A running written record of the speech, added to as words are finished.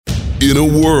In a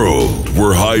world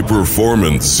where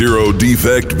high-performance,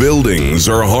 zero-defect buildings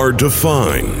are hard to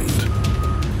find,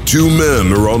 two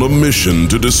men are on a mission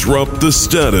to disrupt the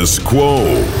status quo.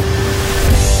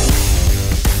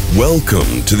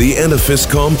 Welcome to the Edifice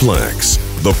Complex,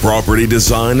 the Property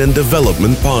Design and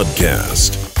Development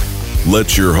Podcast.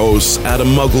 Let your hosts Adam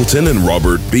Muggleton and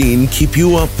Robert Bean keep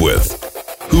you up with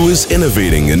who is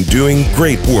innovating and doing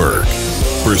great work,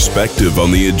 perspective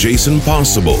on the adjacent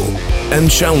possible, and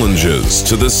challenges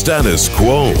to the status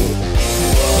quo.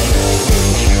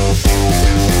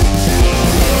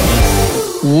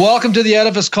 Welcome to the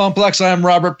Edifice Complex. I am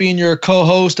Robert Bean, your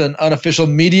co-host and unofficial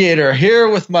mediator, here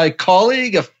with my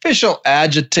colleague, official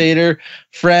agitator,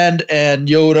 friend, and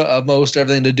Yoda of most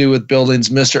everything to do with buildings,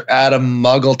 Mr. Adam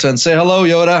Muggleton. Say hello,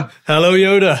 Yoda. Hello,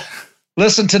 Yoda.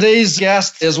 Listen, today's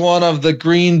guest is one of the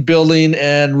green building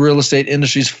and real estate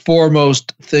industry's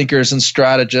foremost thinkers and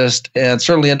strategists, and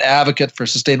certainly an advocate for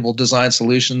sustainable design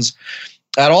solutions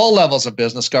at all levels of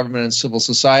business, government, and civil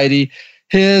society.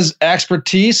 His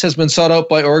expertise has been sought out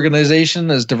by organizations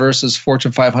as diverse as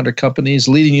Fortune 500 companies,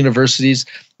 leading universities,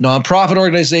 nonprofit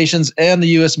organizations, and the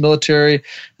U.S. military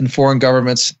and foreign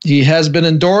governments. He has been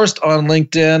endorsed on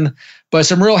LinkedIn by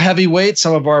some real heavyweights,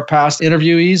 some of our past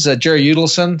interviewees. Jerry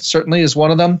Udelson certainly is one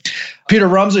of them. Peter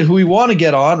Rumsey, who we want to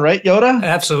get on, right, Yoda?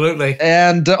 Absolutely.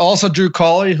 And also Drew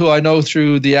Colley, who I know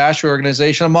through the ASHRAE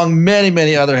organization, among many,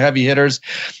 many other heavy hitters.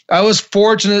 I was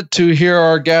fortunate to hear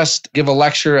our guest give a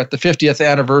lecture at the 50th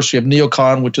anniversary of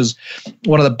NeoCon, which is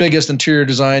one of the biggest interior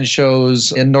design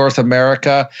shows in North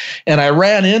America. And I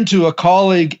ran into a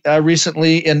colleague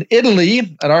recently in Italy,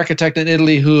 an architect in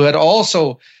Italy who had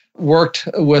also worked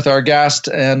with our guest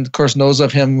and, of course, knows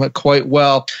of him quite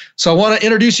well. So I want to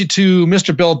introduce you to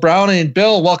Mr. Bill Browning.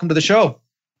 Bill, welcome to the show.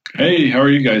 Hey, how are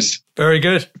you guys? Very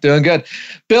good. Doing good.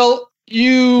 Bill,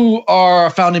 you are a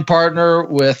founding partner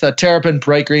with Terrapin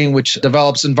Bright Green, which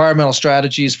develops environmental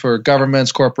strategies for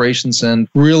governments, corporations, and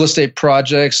real estate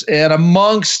projects. And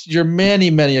amongst your many,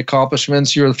 many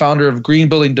accomplishments, you're the founder of Green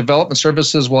Building Development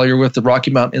Services while you're with the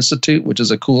Rocky Mountain Institute, which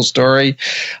is a cool story.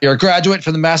 You're a graduate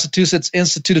from the Massachusetts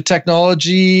Institute of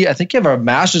Technology. I think you have a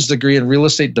master's degree in real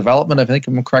estate development. I think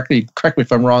I'm correct me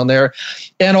if I'm wrong there.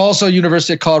 And also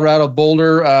University of Colorado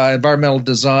Boulder, environmental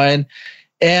design.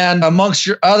 And amongst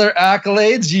your other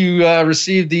accolades, you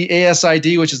received the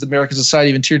ASID, which is the American Society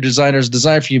of Interior Designers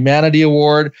Design for Humanity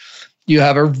Award. You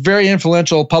have a very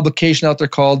influential publication out there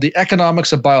called The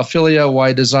Economics of Biophilia,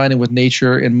 Why Designing with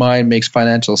Nature in Mind Makes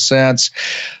Financial Sense.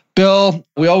 Bill,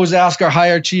 we always ask our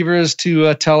higher achievers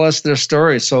to tell us their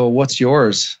story. So what's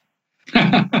yours?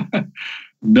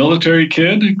 Military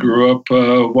kid, grew up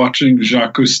watching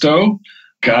Jacques Cousteau,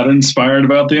 got inspired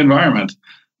about the environment.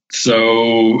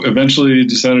 So eventually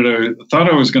decided I thought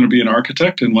I was going to be an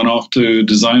architect and went off to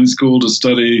design school to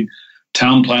study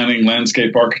town planning,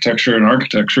 landscape architecture, and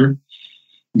architecture.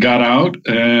 Got out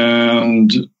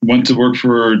and went to work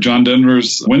for John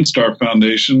Denver's WinStar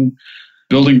Foundation,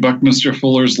 building Buckminster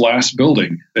Fuller's last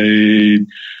building, a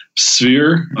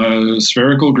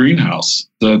spherical greenhouse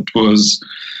that was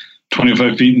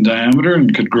 25 feet in diameter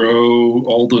and could grow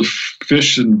all the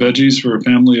fish and veggies for a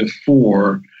family of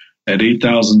 4 at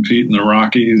 8,000 feet in the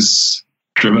Rockies,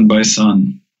 driven by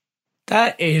sun.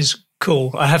 That is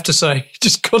cool, I have to say.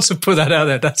 Just got to put that out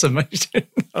there. That's amazing.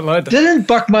 I like that. Didn't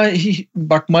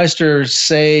Buckminster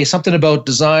say something about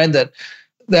design that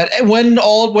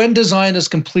when design is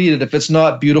completed, if it's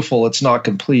not beautiful, it's not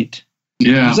complete?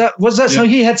 Yeah. Was that so?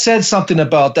 He had said something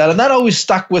about that, and that always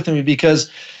stuck with me because,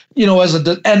 you know,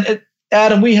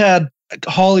 Adam, we had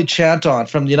Holly Chanton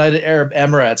from the United Arab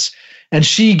Emirates. And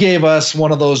she gave us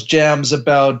one of those gems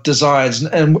about designs,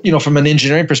 and you know, from an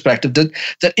engineering perspective,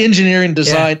 that engineering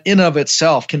design in of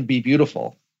itself can be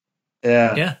beautiful.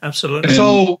 Yeah, absolutely.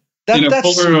 So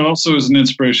Fuller also is an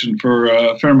inspiration for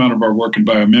a fair amount of our work in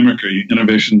biomimicry,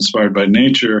 innovation inspired by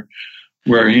nature,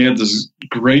 where he had this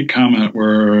great comment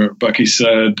where Bucky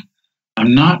said,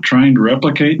 "I'm not trying to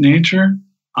replicate nature.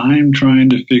 I'm trying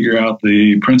to figure out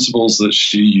the principles that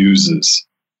she uses."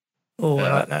 Oh, I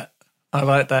like that. I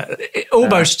like that.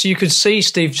 Almost, you could see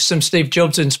some Steve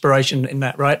Jobs inspiration in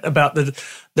that, right? About the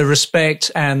respect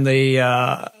and the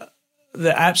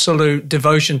absolute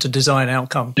devotion to design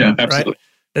outcome. Yeah, absolutely. Right?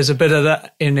 There's a bit of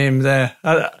that in him there.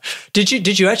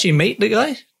 Did you actually meet the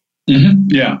guy? Mm-hmm.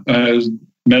 Yeah, I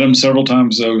met him several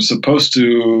times. I was supposed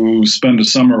to spend a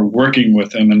summer working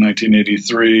with him in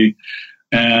 1983,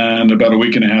 and about a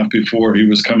week and a half before he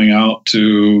was coming out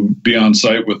to be on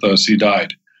site with us, he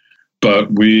died.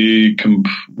 But we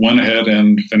went ahead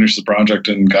and finished the project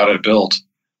and got it built.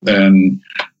 And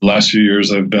the last few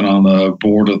years, I've been on the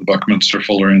board of the Buckminster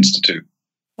Fuller Institute.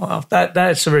 Wow,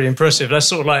 that's really impressive. That's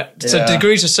sort of like so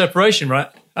degrees of separation, right?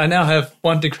 I now have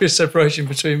 1 degree of separation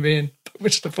between me and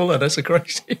Mr. Fuller. That's a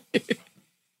crazy.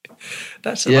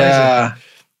 That's amazing. Yeah.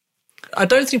 I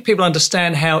don't think people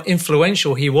understand how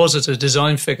influential he was as a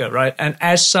design figure, right? And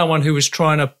as someone who was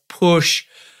trying to push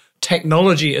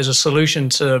technology as a solution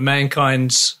to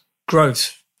mankind's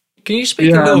growth. Can you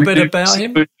speak a little bit about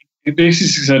him? He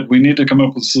basically said we need to come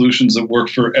up with solutions that work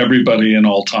for everybody in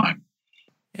all time.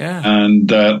 Yeah. And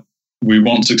that we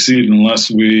won't succeed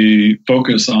unless we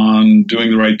focus on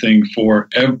doing the right thing for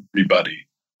everybody,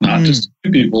 not just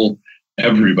people,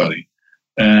 everybody.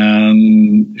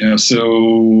 And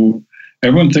so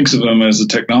everyone thinks of him as a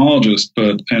technologist,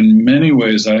 but in many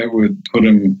ways I would put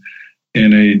him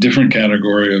in a different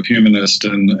category of humanist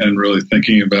and really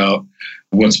thinking about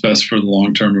what's best for the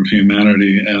long term of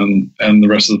humanity and the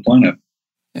rest of the planet.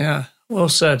 Yeah, well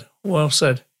said. Well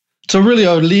said. So really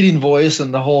a leading voice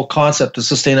in the whole concept of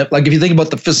sustainability. Like if you think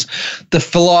about the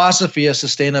philosophy of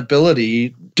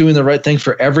sustainability, doing the right thing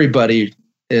for everybody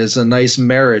is a nice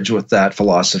marriage with that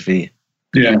philosophy.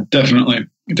 Yeah, definitely.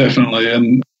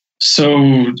 And so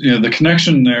the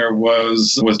connection there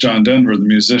was with John Denver, the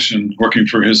musician, working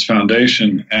for his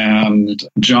foundation. And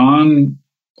John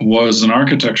was an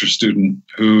architecture student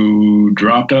who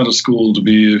dropped out of school to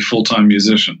be a full-time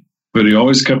musician. But he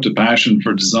always kept a passion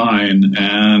for design,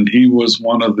 and he was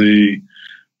one of the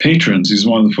patrons. He's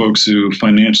one of the folks who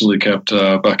financially kept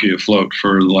Bucky afloat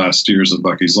for the last years of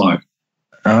Bucky's life.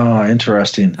 Oh,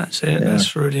 interesting. That's it. Yeah.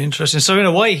 That's really interesting. So in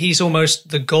a way, he's almost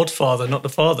the godfather, not the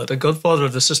father, the godfather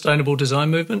of the sustainable design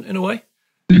movement in a way?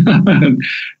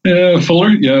 Fuller,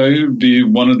 he would be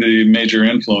one of the major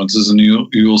influences, and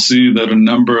you'll see that a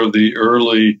number of the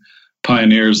early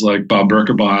pioneers like Bob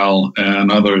Berkebile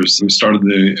and others who started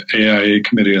the AIA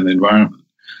Committee on the Environment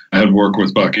had worked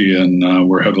with Bucky and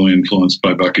were heavily influenced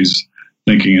by Bucky's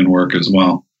thinking and work as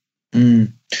well.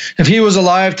 If he was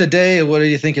alive today, what do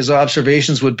you think his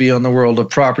observations would be on the world of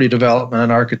property development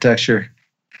and architecture?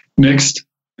 Mixed.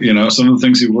 Some of the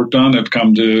things he worked on have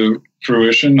come to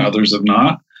fruition, others have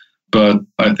not. But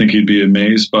I think he'd be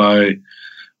amazed by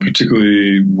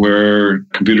particularly where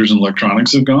computers and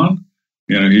electronics have gone.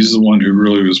 He's the one who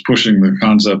really was pushing the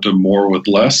concept of more with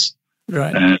less.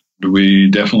 Right. And we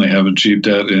definitely have achieved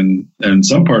that in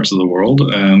some parts of the world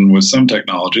and with some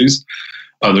technologies.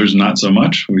 Others, not so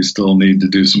much. We still need to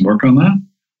do some work on that.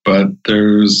 But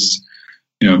there's,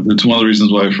 it's one of the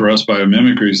reasons why for us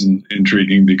biomimicry is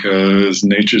intriguing, because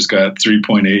nature's got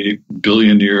 3.8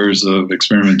 billion years of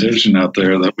experimentation out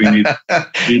there that we need to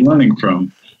be learning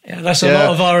from. Yeah, that's a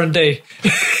lot of R&D.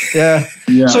 Yeah.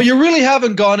 So you really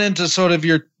haven't gone into sort of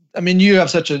you have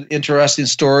such an interesting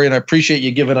story, and I appreciate you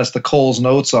giving us the Coles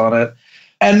notes on it.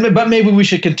 But maybe we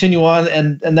should continue on,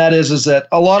 and that is that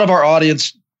a lot of our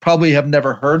audience probably have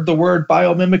never heard the word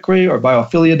biomimicry or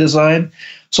biophilia design.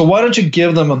 So why don't you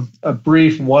give them a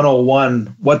brief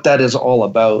 101 what that is all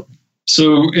about?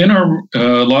 So in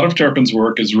a lot of Terrapin's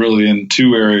work is really in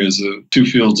two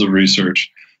fields of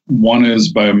research. One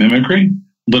is biomimicry,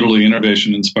 literally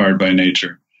innovation inspired by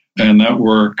nature. And that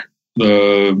work,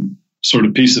 the sort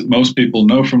of piece that most people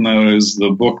know from that is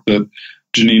the book that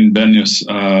Janine Benyus,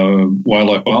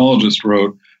 wildlife biologist,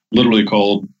 wrote, literally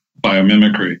called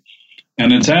Biomimicry.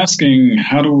 And it's asking,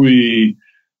 how do we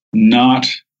not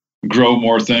grow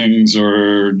more things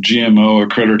or GMO a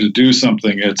critter to do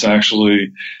something? It's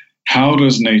actually, how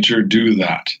does nature do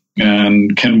that?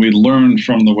 And can we learn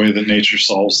from the way that nature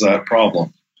solves that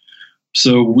problem?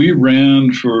 So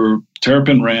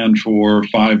Terrapin ran for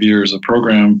 5 years a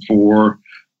program for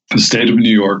the state of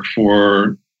New York,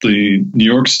 for the New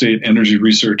York State Energy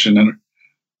Research and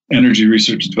Energy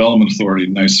Research Development Authority,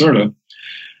 NYSERDA,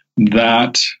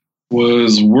 that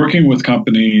was working with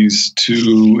companies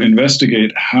to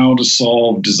investigate how to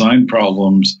solve design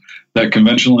problems that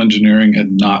conventional engineering had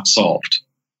not solved.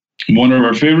 One of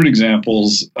our favorite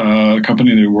examples, a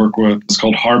company they work with, is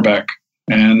called Harbeck.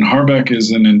 And Harbeck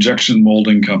is an injection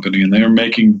molding company, and they are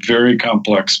making very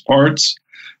complex parts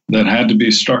that had to be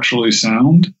structurally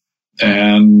sound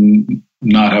and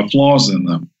not have flaws in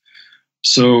them.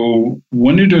 So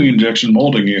when you're doing injection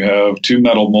molding, you have two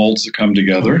metal molds that come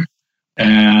together,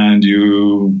 and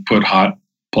you put hot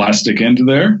plastic into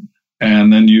there,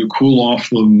 and then you cool off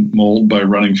the mold by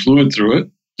running fluid through it,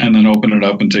 and then open it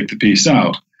up and take the piece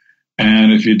out.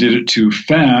 And if you did it too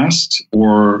fast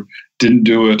or didn't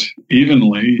do it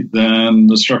evenly, then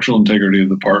the structural integrity of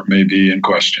the part may be in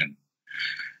question.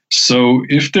 So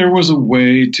if there was a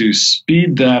way to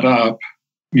speed that up,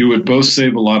 you would both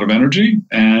save a lot of energy,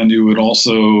 and you would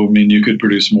also mean you could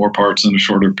produce more parts in a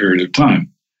shorter period of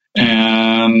time.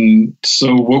 And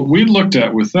so what we looked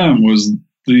at with them was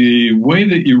the way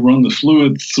that you run the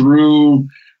fluid through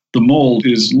the mold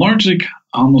is largely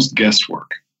almost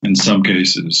guesswork in some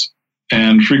cases.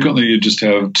 And frequently you just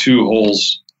have 2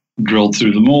 holes drilled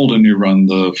through the mold and you run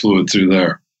the fluid through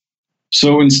there.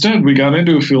 So instead, we got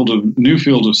into a new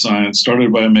field of science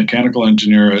started by a mechanical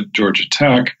engineer at Georgia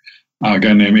Tech, a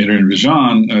guy named Adrian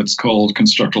Vijan. It's called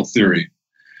constructal theory.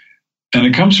 And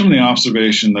it comes from the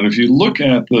observation that if you look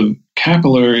at the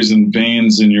capillaries and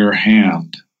veins in your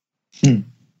hand,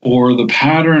 or the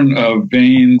pattern of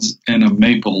veins in a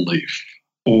maple leaf,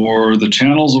 or the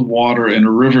channels of water in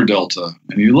a river delta,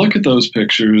 and you look at those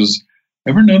pictures,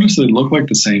 ever notice they look like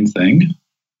the same thing?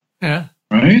 Yeah.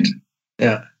 Right?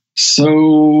 Yeah.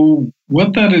 So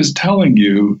what that is telling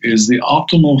you is the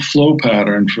optimal flow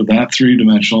pattern for that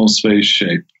 3-dimensional space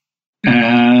shape.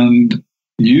 And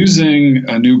using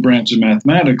a new branch of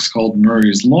mathematics called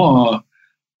Murray's Law,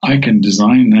 I can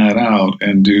design that out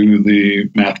and do the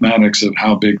mathematics of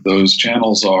how big those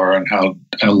channels are and how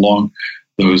long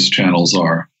those channels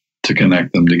are to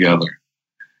connect them together.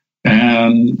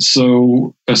 And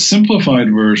so a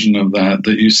simplified version of that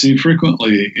you see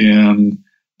frequently in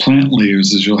plant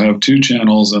leaves is you'll have 2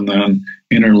 channels and then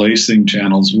interlacing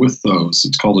channels with those.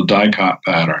 It's called a dicot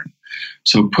pattern.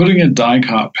 So putting a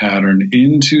dicot pattern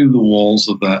into the walls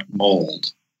of that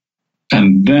mold,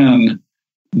 and then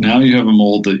now you have a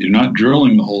mold that you're not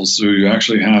drilling the holes through. You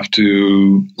actually have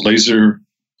to laser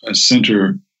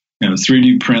sinter and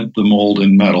 3D print the mold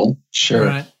in metal. Sure.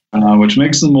 Right. Which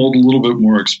makes the mold a little bit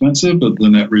more expensive, but the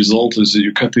net result is that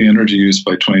you cut the energy use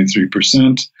by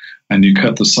 23%, and you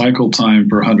cut the cycle time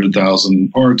per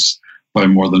 100,000 parts by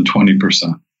more than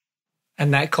 20%.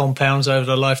 And that compounds over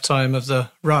the lifetime of the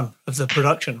run, of the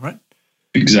production, right?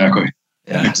 Exactly.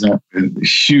 Yeah. Exactly.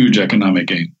 Huge economic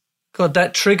gain. God,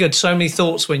 that triggered so many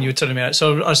thoughts when you were telling me that.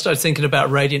 So I started thinking about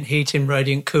radiant heating,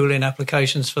 radiant cooling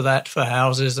applications for that, for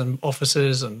houses and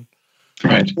offices. And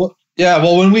Right. Well,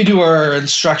 when we do our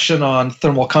instruction on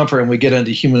thermal comfort and we get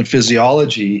into human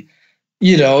physiology,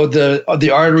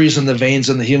 the arteries and the veins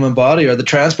in the human body are the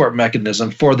transport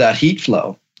mechanism for that heat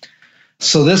flow.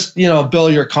 So this,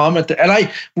 Bill, your comment,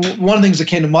 and one of the things that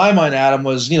came to my mind, Adam,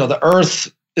 was, the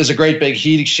Earth is a great big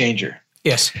heat exchanger.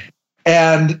 yes.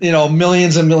 And,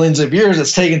 millions and millions of years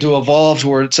it's taken to evolve to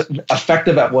where it's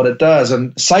effective at what it does.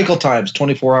 And cycle times,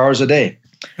 24 hours a day.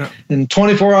 Yeah. In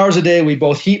 24 hours a day, we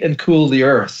both heat and cool the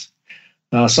Earth.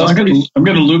 So I'm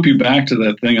going to loop you back to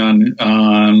that thing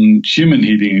on human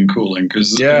heating and cooling,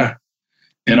 because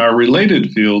in our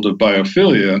related field of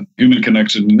biophilia, human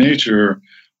connection to nature,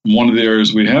 one of the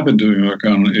areas we have been doing work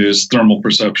on is thermal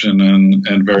perception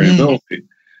and variability.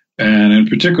 And in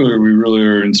particular, we really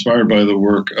are inspired by the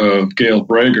work of Gail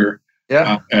Brager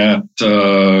at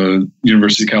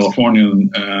University of California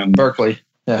and Berkeley.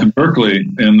 In Berkeley,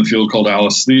 in the field called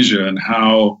alesthesia, and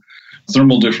how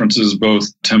thermal differences both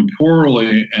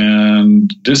temporally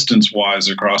and distance-wise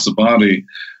across the body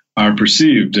are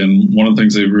perceived. And one of the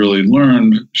things they've really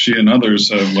learned, she and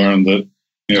others have learned, that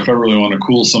if I really want to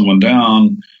cool someone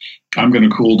down, I'm going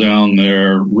to cool down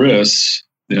their wrists,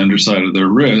 the underside of their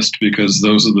wrist, because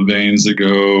those are the veins that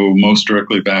go most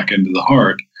directly back into the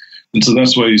heart. And so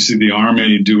that's why you see the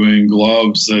Army doing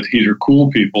gloves that heat or cool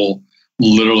people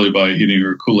literally by heating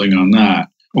or cooling on that.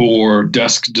 Or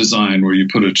desk design where you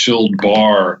put a chilled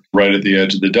bar right at the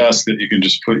edge of the desk that you can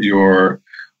just put your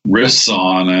wrists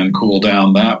on and cool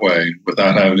down that way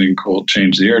without having to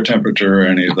change the air temperature or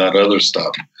any of that other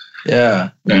stuff. Yeah.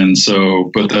 And so,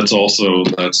 but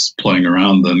that's playing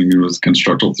around then with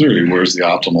constructal theory. Where's the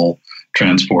optimal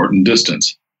transport and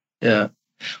distance? Yeah.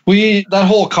 That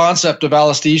whole concept of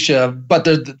alesthesia, but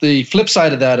the flip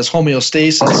side of that is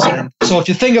homeostasis. And so if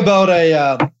you think about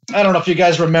I don't know if you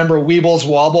guys remember Weebles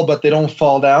Wobble, but they don't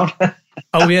fall down.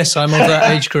 Oh, yes, I'm of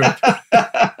that age group.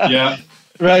 Yeah.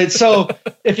 Right. So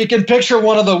if you can picture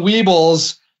one of the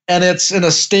Weebles and it's in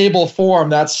a stable form,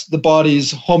 that's the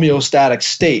body's homeostatic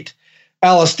state.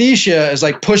 Alesthesia is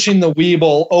like pushing the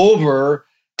Weeble over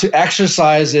to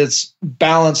exercise its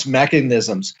balance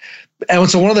mechanisms. And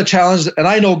so one of the challenges, and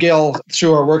I know Gail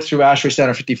through our work through ASHRAE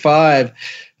Standard 55,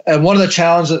 and one of the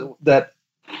challenges that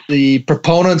the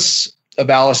proponents of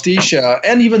alesthesia,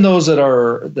 and even those that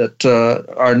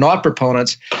are not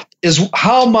proponents, is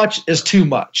how much is too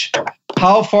much?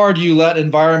 How far do you let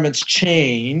environments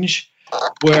change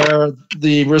where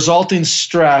the resulting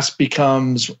stress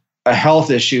becomes a health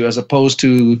issue as opposed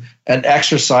to an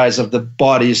exercise of the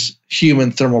body's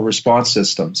human thermal response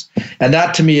systems? And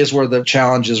that to me is where the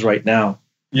challenge is right now.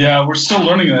 Yeah, we're still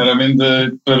learning that. I mean,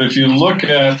 but if you look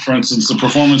at, for instance, the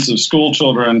performance of school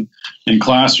children in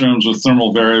classrooms with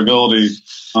thermal variability,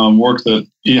 work that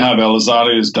Ihab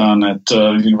Elizadeh has done at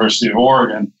the University of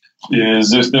Oregon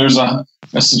is if there's a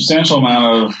substantial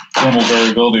amount of thermal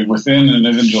variability within an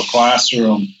individual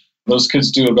classroom, those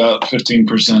kids do about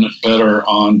 15% better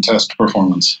on test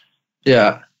performance.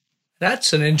 Yeah.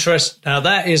 That's an interest. Now,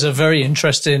 that is a very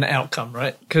interesting outcome,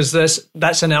 right? Because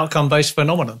that's an outcome-based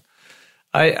phenomenon.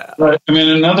 Right. I mean,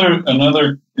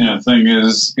 another thing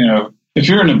is, if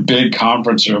you're in a big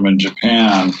conference room in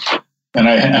Japan, and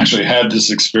I actually had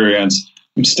this experience,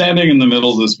 I'm standing in the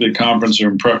middle of this big conference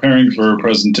room preparing for a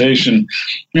presentation,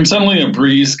 and suddenly a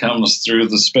breeze comes through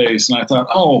the space, and I thought,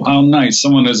 oh, how nice,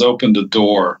 someone has opened a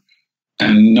door.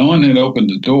 And no one had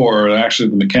opened a door. Actually,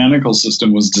 the mechanical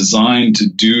system was designed to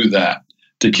do that,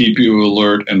 to keep you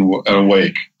alert and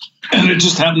awake. And it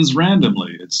just happens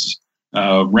randomly. It's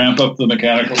ramp up the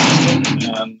mechanical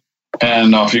system,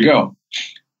 and off you go.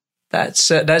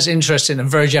 That's interesting and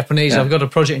very Japanese. Yeah. I've got a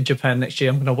project in Japan next year.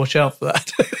 I'm going to watch out for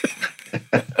that.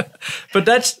 But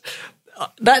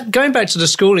that going back to the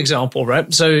school example,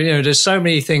 right? So, there's so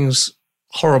many things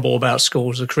horrible about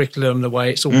schools, the curriculum, the way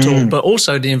it's all taught, but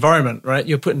also the environment, right?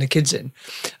 You're putting the kids in.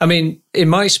 I mean, in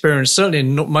my experience, certainly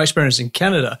in my experience in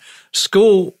Canada,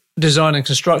 school design and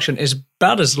construction is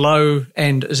about as low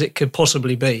end as it could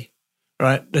possibly be,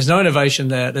 right? There's no innovation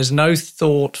there. There's no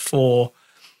thought for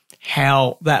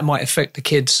how that might affect the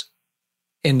kids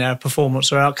in their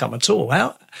performance or outcome at all.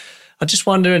 I'm just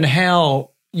wondering how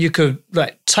you could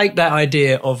take that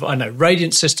idea of,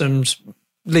 radiant systems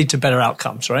lead to better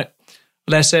outcomes, right?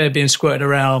 Less air being squirted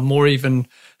around, more even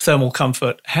thermal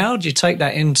comfort. How do you take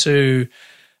that into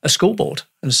a school board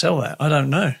and sell that? I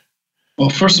don't know. Well,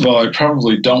 first of all, I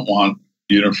probably don't want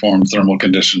uniform thermal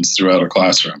conditions throughout a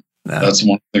classroom. No. That's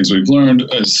one of the things we've learned.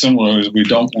 Similar as we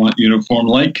don't want uniform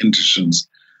light conditions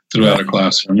throughout a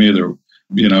classroom either.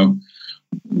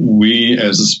 We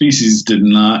as a species did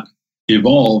not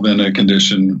evolve in a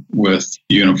condition with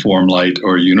uniform light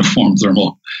or uniform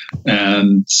thermal.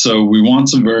 And so we want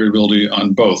some variability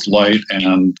on both light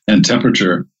and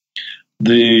temperature.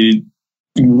 The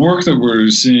work that we're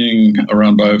seeing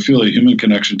around biophilia, human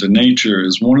connection to nature,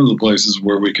 is one of the places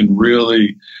where we can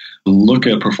really look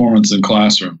at performance in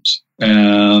classrooms.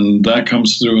 And that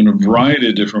comes through in a variety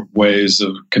of different ways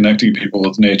of connecting people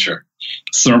with nature.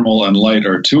 Thermal and light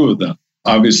are two of them.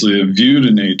 Obviously, a view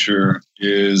to nature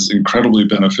is incredibly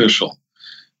beneficial.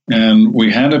 And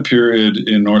we had a period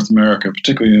in North America,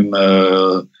 particularly in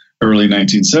the early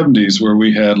 1970s, where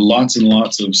we had lots and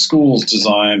lots of schools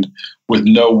designed with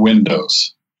no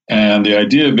windows. And the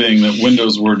idea being that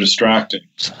windows were distracting.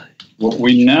 What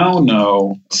we now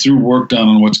know through work done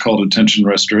on what's called attention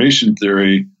restoration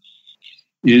theory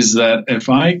is that if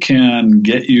I can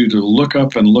get you to look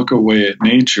up and look away at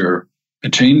nature,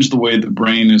 and change the way the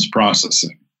brain is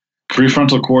processing.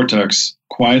 Prefrontal cortex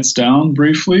quiets down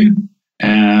briefly,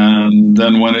 and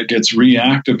then when it gets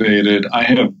reactivated, I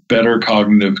have better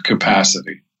cognitive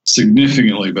capacity,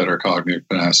 significantly better cognitive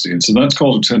capacity. And so that's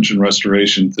called attention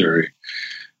restoration theory.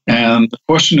 And the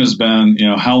question has been,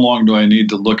 how long do I need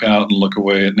to look out and look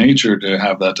away at nature to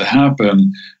have that to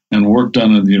happen? And work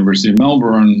done at the University of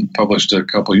Melbourne, published a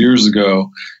couple of years ago,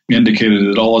 indicated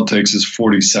that all it takes is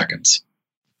 40 seconds.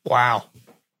 Wow.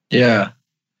 Yeah.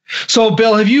 So,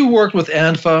 Bill, have you worked with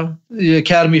ANFA, the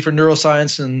Academy for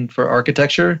Neuroscience and for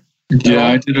Architecture? Yeah,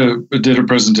 I did a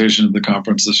presentation at the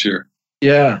conference this year.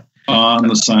 Yeah. On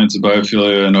the science of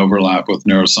biophilia and overlap with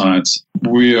neuroscience.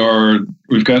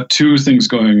 We've got two things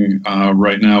going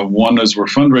right now. One is we're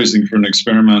fundraising for an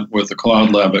experiment with the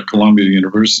Cloud Lab at Columbia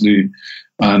University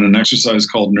on an exercise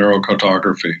called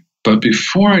neurocartography. But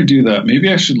before I do that,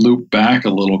 maybe I should loop back a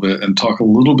little bit and talk a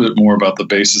little bit more about the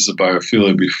basis of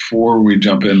biophilia before we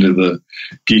jump into the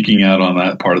geeking out on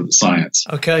that part of the science.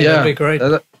 Okay, that'd be great.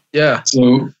 Yeah.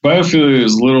 So biophilia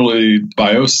is literally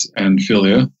bios and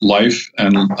philia, life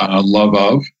and love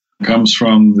of. It comes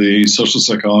from the social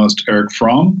psychologist Erich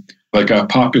Fromm, that got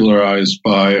popularized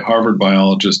by Harvard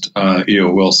biologist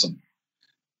E.O. Wilson.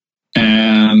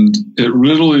 And it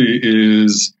really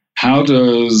is, how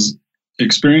does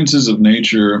experiences of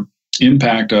nature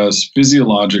impact us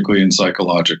physiologically and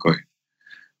psychologically?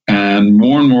 And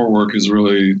more work is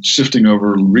really shifting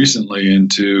over recently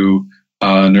into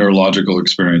neurological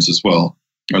experience as well,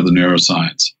 or the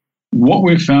neuroscience. What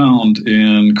we found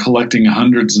in collecting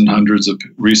hundreds and hundreds of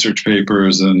research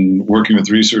papers and working with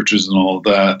researchers and all of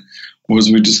that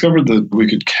was we discovered that we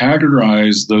could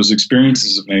categorize those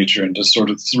experiences of nature into sort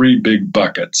of three big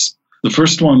buckets. The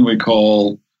first one we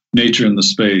call nature in the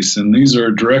space, and these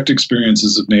are direct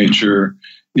experiences of nature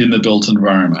in the built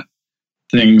environment.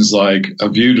 Things like a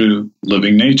view to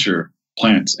living nature,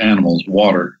 plants, animals,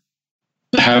 water,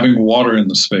 having water in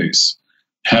the space,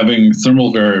 having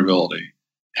thermal variability,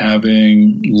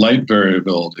 having light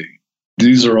variability.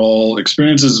 These are all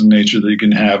experiences of nature that you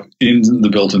can have in the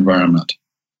built environment.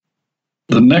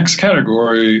 The next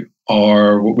category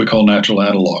are what we call natural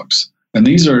analogs. And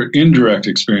these are indirect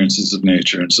experiences of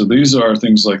nature. And so these are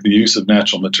things like the use of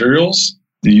natural materials,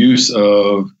 the use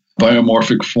of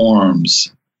biomorphic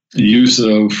forms, the use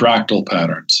of fractal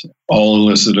patterns, all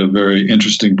elicit a very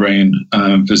interesting brain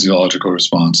physiological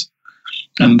response.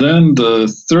 And then the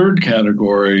third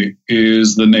category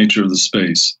is the nature of the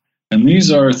space. And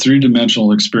these are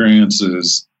three-dimensional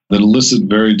experiences that elicit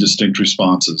very distinct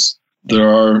responses. There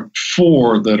are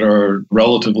four that are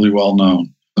relatively well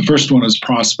known. The first one is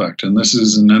prospect, and this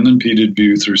is an unimpeded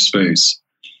view through space.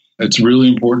 It's really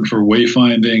important for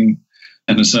wayfinding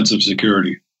and a sense of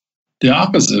security. The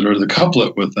opposite, or the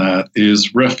couplet with that,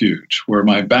 is refuge, where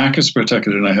my back is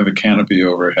protected and I have a canopy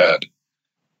overhead.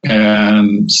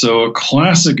 And so a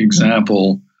classic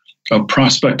example of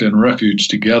prospect and refuge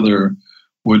together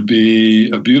would be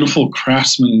a beautiful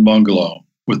craftsman bungalow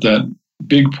with that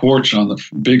big porch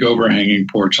big overhanging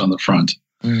porch on the front.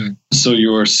 Mm. So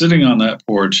you are sitting on that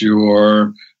porch. You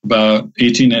are about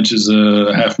 18 inches,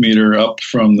 a half meter up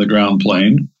from the ground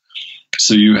plane.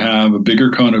 So you have a bigger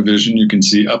cone of vision. You can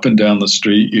see up and down the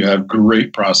street. You have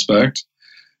great prospect.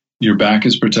 Your back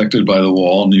is protected by the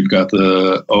wall, and you've got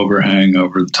the overhang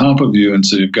over the top of you. And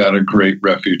so you've got a great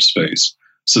refuge space.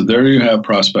 So there you have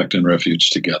prospect and refuge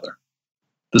together.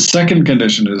 The second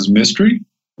condition is mystery,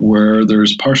 where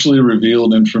there's partially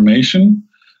revealed information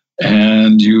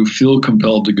and you feel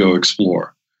compelled to go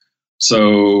explore.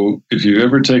 So if you've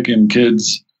ever taken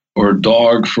kids or a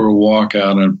dog for a walk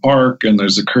out in a park and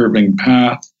there's a curving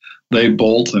path, they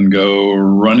bolt and go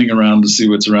running around to see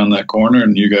what's around that corner,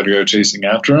 and you got to go chasing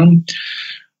after them.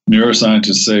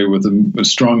 Neuroscientists say with a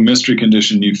strong mystery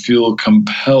condition, you feel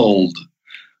compelled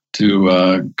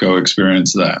to go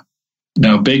experience that.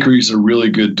 Now, bakeries are really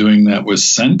good doing that with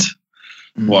scent.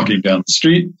 Walking down the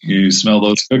street, you smell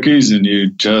those cookies and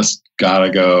you just gotta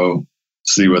go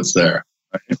see what's there.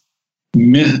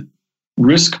 Right?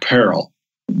 Risk peril.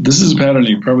 This is a pattern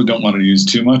you probably don't want to use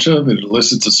too much of. It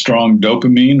elicits a strong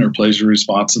dopamine or pleasure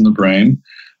response in the brain.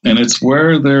 And it's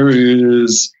where there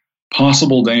is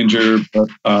possible danger, but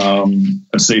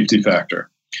a safety factor.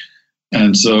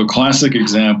 And so a classic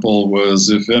example was,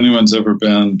 if anyone's ever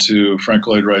been to Frank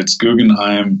Lloyd Wright's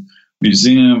Guggenheim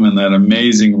Museum and that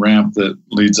amazing ramp that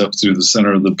leads up through the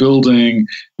center of the building,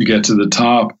 you get to the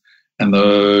top and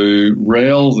the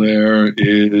rail there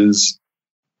is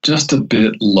just a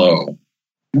bit low.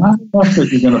 Not enough that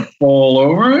you're going to fall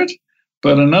over it,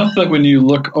 but enough that when you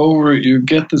look over it, you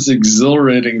get this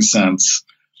exhilarating sense.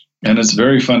 And it's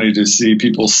very funny to see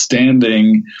people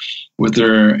standing with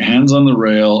their hands on the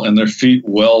rail and their feet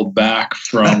well back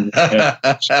from the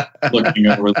edge, looking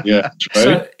over the edge, right?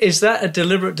 So is that a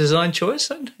deliberate design choice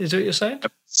then? Is that what you're saying?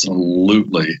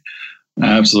 Absolutely.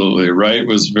 Absolutely. Wright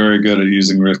was very good at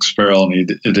using risk peril, and he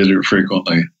did it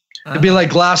frequently. It'd be like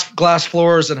glass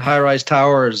floors and high-rise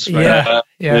towers, right?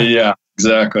 Yeah,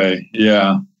 exactly.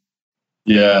 Yeah.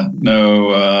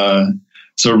 No,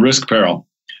 so risk peril.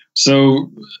 So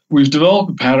we've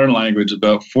developed a pattern language,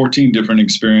 about 14 different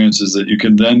experiences that you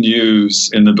can then use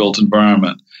in the built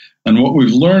environment. And what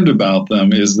we've learned about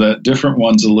them is that different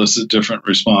ones elicit different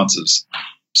responses.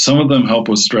 Some of them help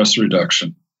with stress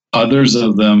reduction. Others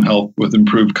of them help with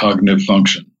improved cognitive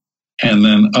function. And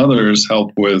then others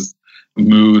help with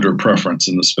mood or preference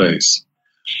in the space.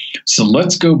 So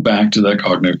let's go back to that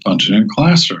cognitive function in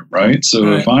classroom, right?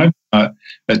 So if I've got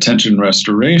attention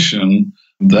restoration,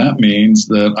 that means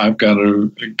that I've got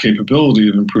a capability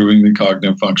of improving the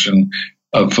cognitive function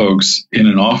of folks in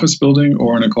an office building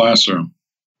or in a classroom.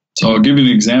 So I'll give you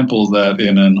an example of that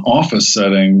in an office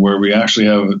setting where we actually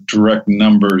have direct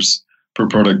numbers for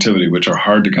productivity, which are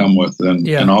hard to come with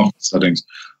in office settings.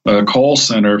 A call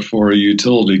center for a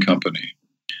utility company.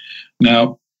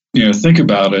 Now, think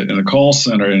about it. In a call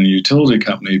center in a utility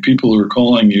company, people who are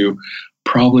calling you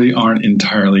probably aren't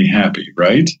entirely happy,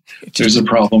 right? There's a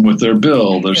problem with their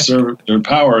bill, their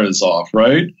power is off,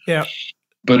 right? Yeah.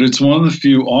 But it's one of the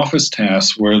few office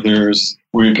tasks where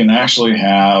you can actually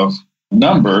have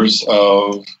numbers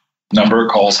of number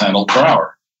of calls handled per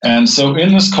hour. And so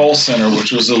in this call center,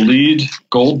 which was a LEED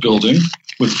gold building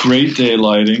with great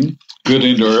daylighting, good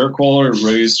indoor air quality,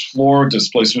 raised floor,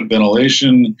 displacement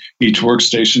ventilation, each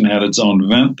workstation had its own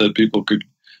vent that people could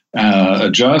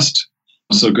adjust.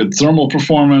 So good thermal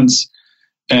performance,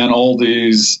 and all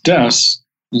these desks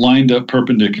lined up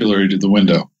perpendicularly to the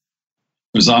window.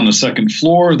 It was on the second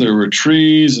floor. There were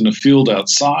trees and a field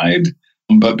outside,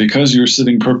 but because you're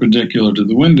sitting perpendicular to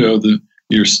the window, the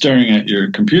you're staring at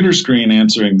your computer screen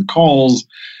answering the calls,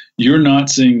 you're not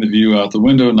seeing the view out the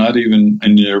window, not even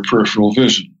in your peripheral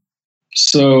vision.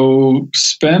 So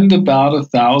spend about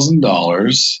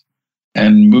 $1,000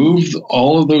 and move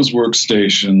all of those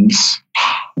workstations,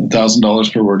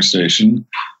 $1,000 per workstation,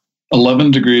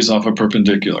 11 degrees off a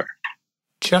perpendicular.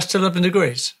 Just 11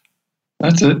 degrees?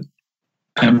 That's it.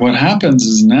 And what happens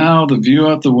is now the view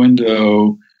out the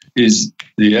window is,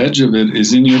 the edge of it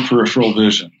is in your peripheral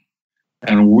vision.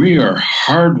 And we are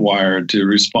hardwired to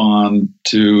respond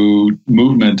to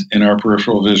movement in our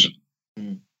peripheral vision.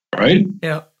 Right?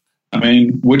 Yeah. I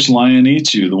mean, which lion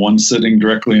eats you? The one sitting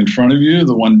directly in front of you,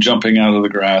 the one jumping out of the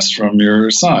grass from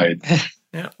your side.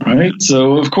 Yeah. Right?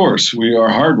 So, of course, we are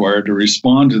hardwired to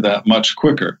respond to that much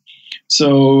quicker.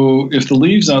 So if the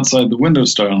leaves outside the window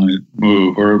start to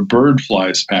move, or a bird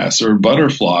flies past, or a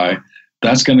butterfly,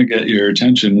 that's going to get your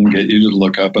attention and get you to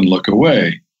look up and look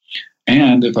away.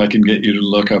 And if I can get you to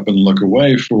look up and look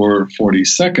away for 40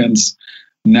 seconds,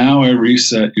 now I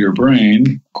reset your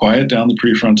brain, quiet down the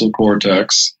prefrontal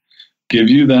cortex, give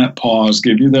you that pause,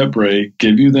 give you that break,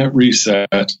 give you that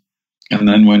reset. And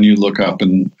then when you look up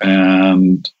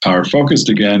and are focused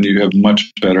again, you have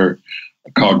much better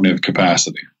cognitive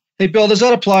capacity. Hey, Bill, does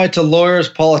that apply to lawyers,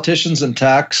 politicians, and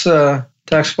tax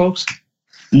folks?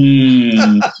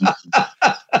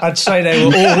 I'd say they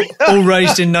were all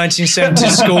raised in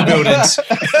 1970s school buildings.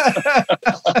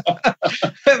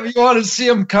 If you want to see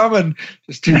them coming,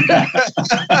 just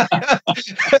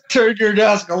turn your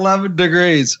desk 11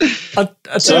 degrees. But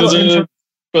the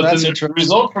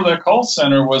result for that call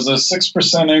center was a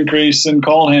 6% increase in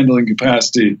call handling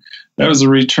capacity. That was a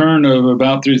return of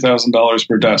about $3,000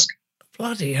 per desk.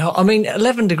 Bloody hell. I mean,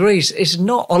 11 degrees is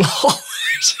not a lot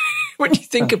when you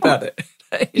think about it.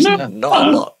 That is not a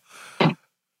lot.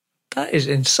 That is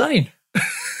insane.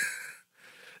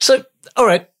 So, all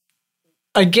right.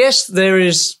 I guess there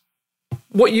is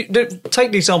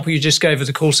take the example you just gave of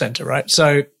the call center, right?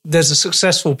 So there's a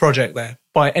successful project there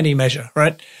by any measure,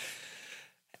 right?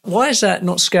 Why is that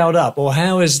not scaled up, or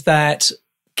how is that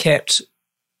kept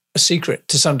a secret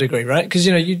to some degree, right? Because,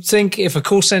 you'd think if a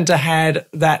call center had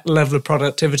that level of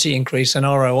productivity increase and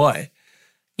ROI,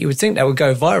 you would think that would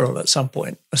go viral at some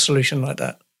point, a solution like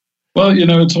that. Well,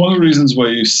 it's one of the reasons why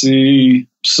you see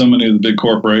so many of the big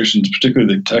corporations,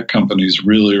 particularly the tech companies,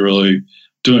 really, really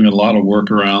doing a lot of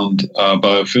work around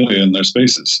biophilia in their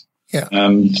spaces. Yeah.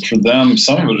 And for them,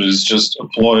 some of it is just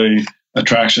employee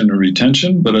attraction and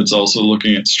retention, but it's also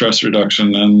looking at stress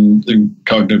reduction and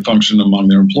cognitive function among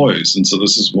their employees. And so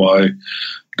this is why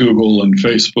Google and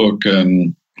Facebook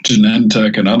and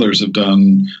Genentech and others have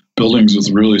done buildings with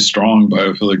really strong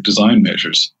biophilic design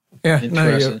measures. Yeah,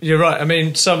 no, you're right. I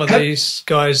mean, some of these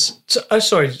guys.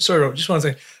 Sorry, Rob. Just one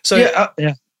thing. So,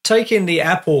 taking the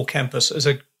Apple campus as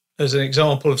an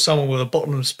example of someone with a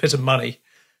bottomless pit of money,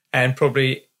 and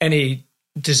probably any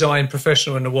design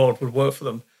professional in the world would work for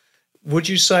them. Would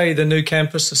you say the new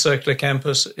campus, the circular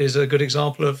campus, is a good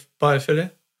example of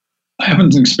biophilia? I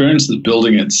haven't experienced the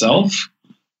building itself,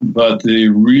 but the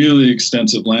really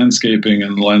extensive landscaping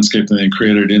and the landscaping they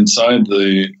created inside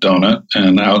the donut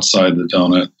and outside the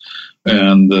donut,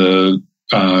 and the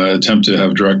attempt to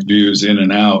have direct views in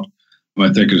and out,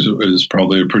 I think is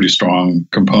probably a pretty strong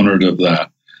component of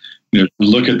that. If you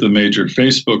look at the major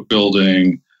Facebook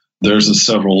building, there's a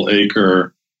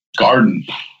several-acre garden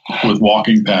with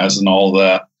walking paths and all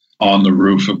that on the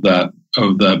roof of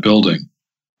that building.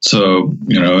 So,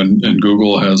 and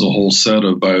Google has a whole set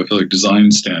of biophilic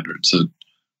design standards that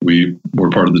we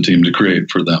were part of the team to create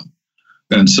for them.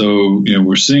 And so,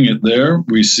 we're seeing it there.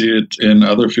 We see it in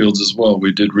other fields as well.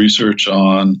 We did research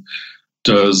on,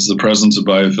 does the presence of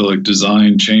biophilic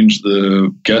design change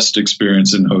the guest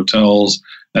experience in hotels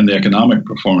and the economic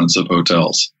performance of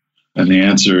hotels? And the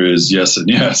answer is yes and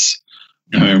yes.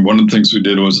 I mean, one of the things we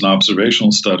did was an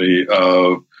observational study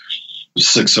of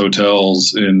 6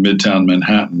 hotels in Midtown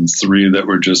Manhattan, 3 that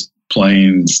were just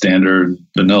plain standard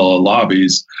vanilla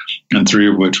lobbies, and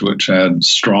 3 of which had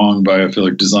strong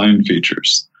biophilic design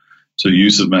features. So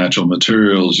use of natural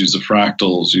materials, use of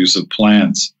fractals, use of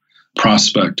plants,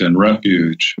 prospect and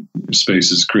refuge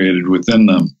spaces created within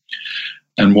them.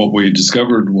 And what we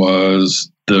discovered was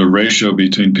the ratio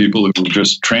between people who were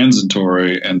just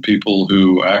transitory and people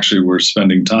who actually were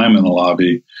spending time in the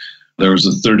lobby. There was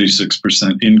a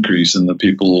 36% increase in the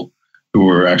people who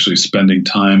were actually spending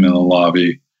time in the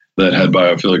lobby that had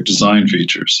biophilic design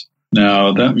features.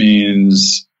 Now, that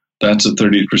means that's a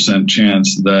 30%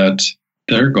 chance that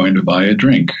they're going to buy a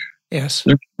drink. Yes.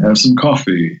 They're going to have some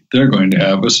coffee. They're going to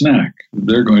have a snack.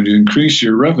 They're going to increase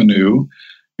your revenue,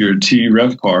 your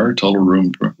TRevPAR, total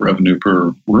room revenue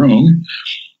per room,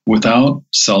 without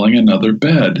selling another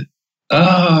bed.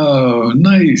 Oh,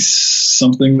 nice.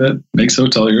 Something that makes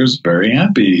hoteliers very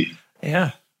happy.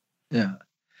 Yeah. Yeah.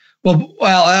 Well,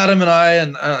 Adam and I,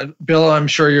 and Bill, I'm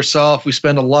sure yourself, we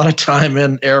spend a lot of time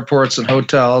in airports and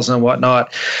hotels and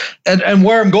whatnot. And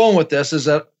where I'm going with this is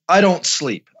that I don't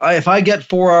sleep. If I get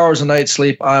 4 hours a night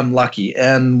sleep, I'm lucky.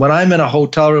 And when I'm in a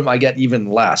hotel room, I get even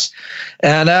less.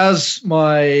 And as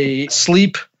my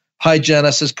sleep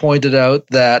hygienist has pointed out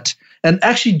that, and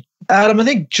actually, Adam, I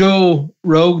think Joe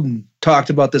Rogan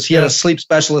talked about this. He had a sleep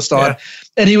specialist on,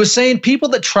 and he was saying people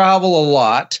that travel a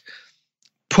lot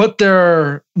put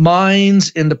their minds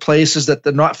into places that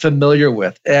they're not familiar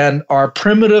with. And our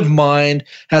primitive mind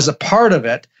has a part of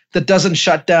it that doesn't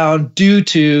shut down due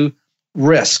to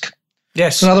risk.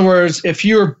 Yes. So in other words, if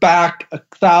you're back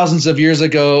thousands of years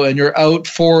ago and you're out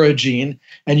foraging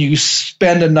and you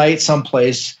spend a night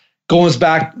someplace, goes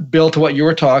back, Bill, to what you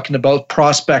were talking about,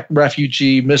 prospect,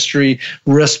 refugee, mystery,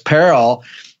 risk, peril,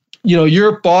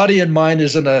 your body and mind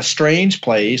is in a strange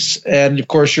place. And of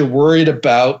course, you're worried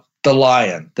about the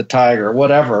lion, the tiger,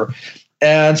 whatever.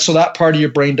 And so that part of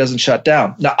your brain doesn't shut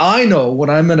down. Now, I know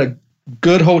when I'm in a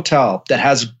good hotel that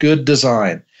has good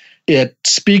design, it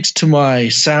speaks to my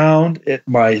sound,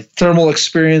 my thermal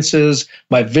experiences,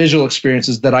 my visual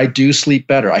experiences, that I do sleep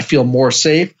better. I feel more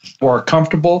safe, more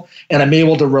comfortable, and I'm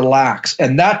able to relax.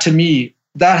 And that, to me,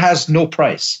 that has no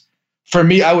price. For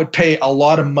me, I would pay a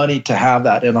lot of money to have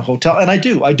that in a hotel. And I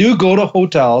do. I do go to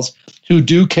hotels who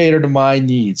do cater to my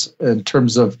needs in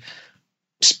terms of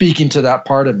speaking to that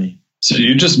part of me. So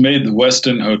you just made the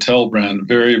Westin Hotel brand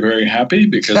very, very happy,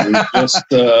 because we just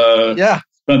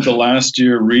spent the last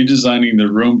year redesigning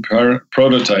the room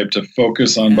prototype to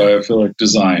focus on biophilic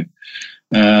design.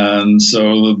 And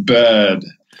so the bed,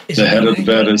 the head of the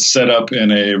bed is set up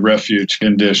in a refuge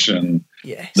condition.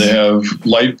 Yes. They have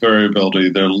light variability.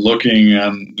 They're looking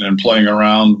and playing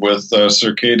around with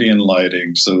circadian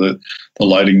lighting so that the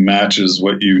lighting matches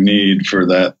what you need for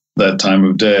that time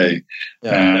of day,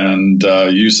 and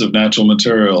use of natural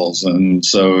materials. And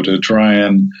so to try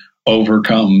and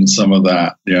overcome some of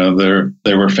that,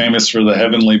 they were famous for the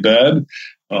heavenly bed.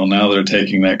 Well, now they're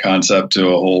taking that concept to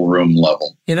a whole room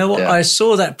level. You know what? Yeah. I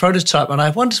saw that prototype and I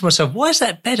wondered to myself, why is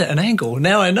that bed at an angle?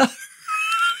 Now I know.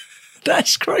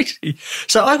 That's crazy.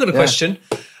 So I've got a question.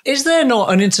 Is there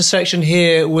not an intersection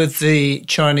here with the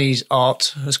Chinese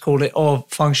art, let's call it, of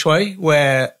feng shui,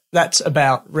 where that's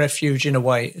about refuge in a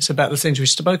way? It's about the things we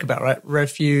spoke about, right?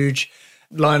 Refuge,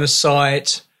 line of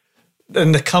sight,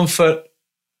 and the comfort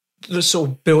that's sort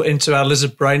of built into our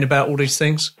lizard brain about all these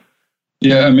things.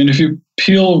 Yeah, I mean, if you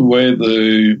peel away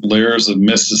the layers of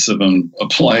mysticism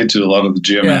applied to a lot of the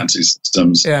geomancy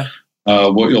systems,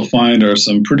 what you'll find are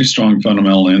some pretty strong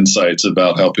fundamental insights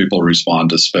about how people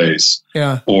respond to space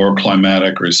or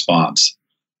climatic response.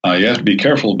 You have to be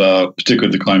careful about,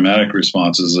 particularly the climatic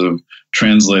responses, of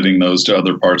translating those to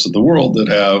other parts of the world that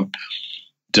have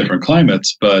different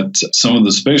climates. But some of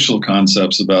the spatial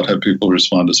concepts about how people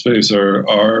respond to space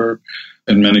are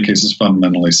in many cases,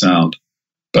 fundamentally sound.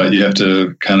 But you have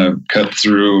to kind of cut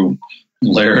through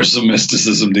layers of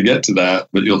mysticism to get to that.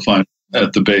 But you'll find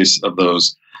at the base of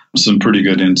those some pretty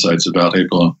good insights about how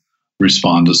people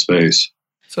respond to space.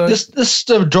 So this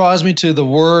draws me to the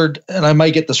word, and I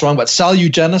might get this wrong, but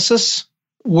salugenesis,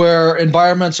 where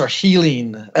environments are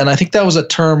healing. And I think that was a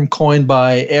term coined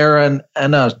by Aaron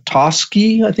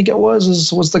Anatoski, I think it was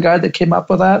the guy that came up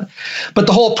with that. But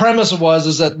the whole premise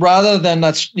is that rather than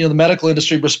the medical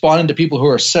industry responding to people who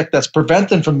are sick, that's prevent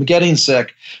them from getting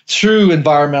sick through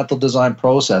environmental design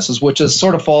processes, which is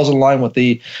sort of falls in line with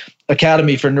the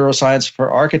Academy for Neuroscience for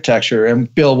Architecture.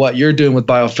 And Bill, what you're doing with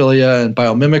biophilia and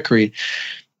biomimicry.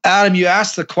 Adam, you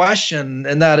asked the question,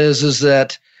 and that is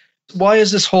that why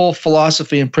is this whole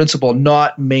philosophy and principle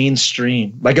not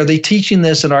mainstream? Like, are they teaching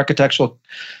this in architectural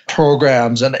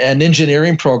programs and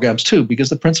engineering programs too? Because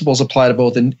the principles apply to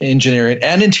both in engineering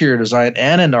and interior design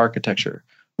and in architecture.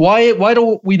 Why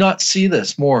don't we not see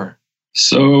this more?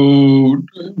 So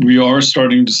we are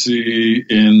starting to see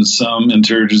in some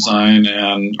interior design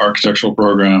and architectural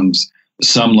programs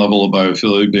some level of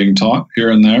biophilia being taught here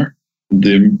and there.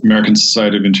 The American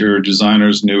Society of Interior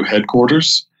Designers' new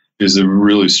headquarters is a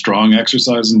really strong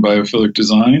exercise in biophilic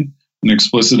design, an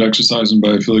explicit exercise in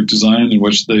biophilic design in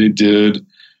which they did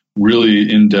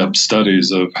really in-depth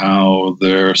studies of how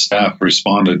their staff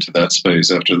responded to that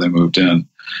space after they moved in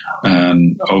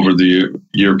and over the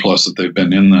year plus that they've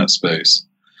been in that space.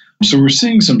 So we're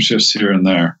seeing some shifts here and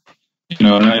there.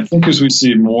 And I think as we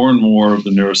see more and more of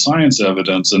the neuroscience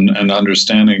evidence and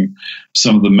understanding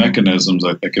some of the mechanisms,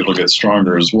 I think it'll get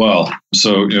stronger as well.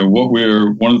 So,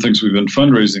 one of the things we've been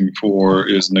fundraising for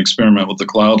is an experiment with the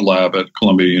Cloud Lab at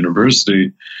Columbia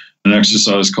University, an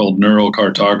exercise called neural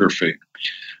cartography.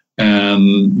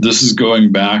 And this is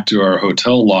going back to our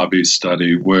hotel lobby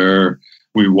study where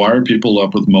we wire people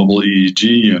up with mobile EEG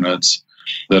units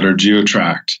that are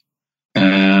geotracked.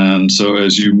 And so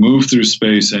as you move through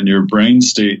space and your brain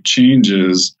state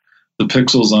changes, the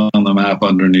pixels on the map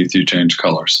underneath you change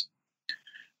colors.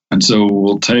 And so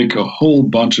we'll take a whole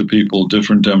bunch of people,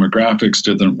 different demographics,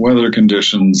 different weather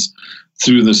conditions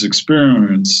through this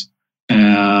experience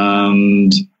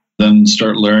and then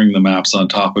start layering the maps on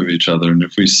top of each other. And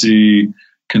if we see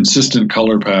consistent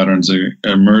color patterns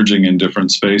emerging in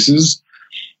different spaces,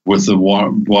 with a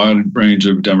wide range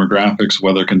of demographics,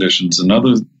 weather conditions, and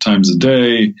other times of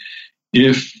day,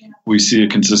 if we see a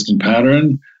consistent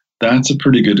pattern, that's a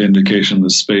pretty good indication the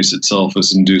space itself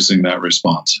is inducing that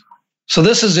response. So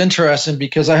this is interesting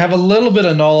because I have a little bit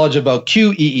of knowledge about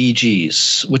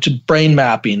QEEGs, which brain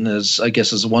mapping is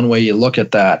one way you look at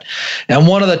that. And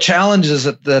one of the challenges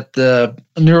that the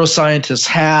neuroscientists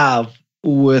have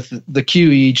with the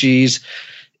QEEGs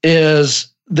is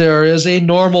there is a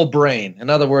normal brain. In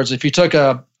other words, if you took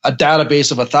a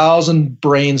database of 1,000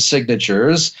 brain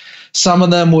signatures, some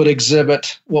of them would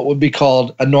exhibit what would be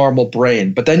called a normal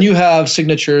brain. But then you have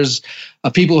signatures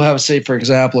of people who have, say, for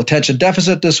example, attention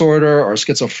deficit disorder or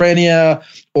schizophrenia,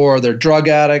 or they're drug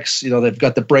addicts. They've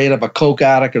got the brain of a coke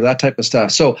addict or that type of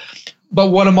stuff. So,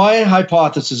 but one of my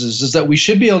hypotheses is that we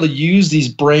should be able to use these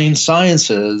brain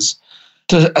sciences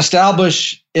to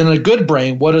establish in a good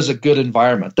brain what is a good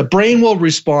environment. The brain will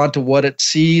respond to what it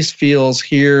sees, feels,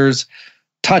 hears,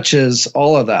 touches,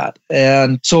 all of that.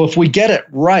 And so if we get it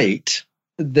right,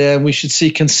 then we should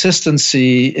see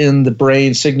consistency in the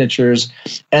brain signatures.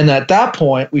 And at that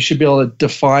point, we should be able to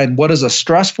define what is a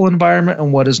stressful environment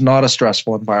and what is not a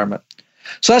stressful environment.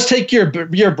 So let's take your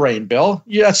brain, Bill.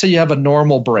 Let's say you have a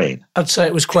normal brain. I'd say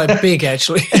it was quite big,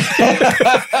 actually.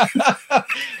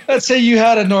 Let's say you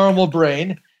had a normal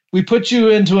brain. We put you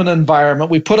into an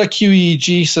environment. We put a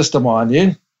QEEG system on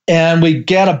you, and we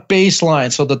get a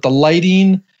baseline so that the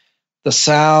lighting, the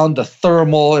sound, the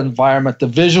thermal environment, the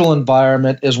visual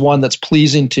environment is one that's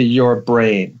pleasing to your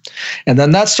brain. And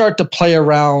then that start to play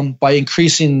around by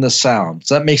increasing the sounds.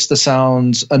 That makes the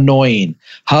sounds annoying.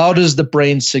 How does the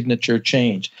brain signature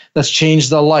change? Let's change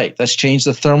the light. Let's change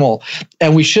the thermal.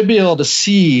 And we should be able to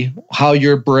see how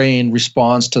your brain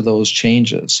responds to those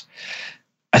changes.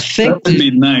 I think that would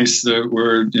be nice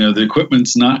that the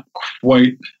equipment's not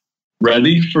quite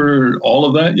ready for all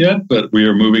of that yet, but we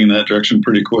are moving in that direction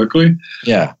pretty quickly.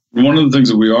 Yeah. One of the things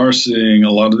that we are seeing,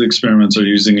 a lot of the experiments are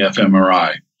using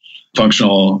fMRI,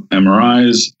 functional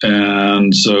MRIs.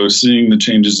 And so seeing the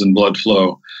changes in blood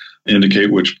flow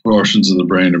indicate which portions of the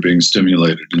brain are being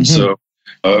stimulated. And so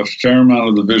a fair amount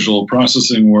of the visual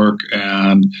processing work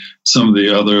and some of the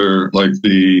other, like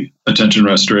the attention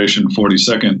restoration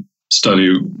 40-second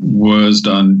study, was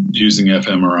done using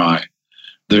fMRI.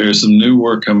 There's some new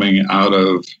work coming out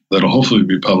of, that'll hopefully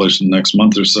be published in the next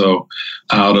month or so,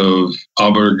 out of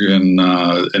Aalborg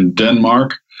in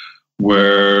Denmark,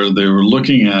 where they were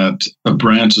looking at a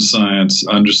branch of science,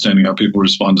 understanding how people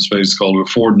respond to space, called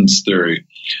affordance theory.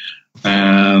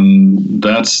 And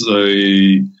that's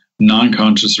a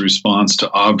non-conscious response to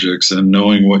objects and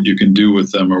knowing what you can do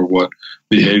with them or what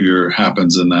behavior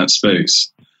happens in that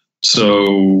space.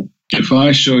 So if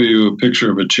I show you a picture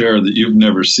of a chair that you've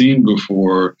never seen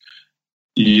before,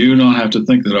 you don't have to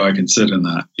think that I can sit in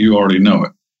that. You already know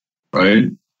it, right?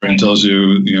 Brain tells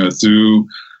you, through,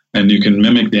 and you can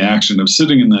mimic the action of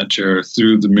sitting in that chair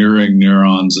through the mirroring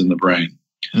neurons in the brain.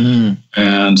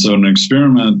 And so an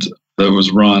experiment that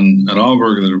was run at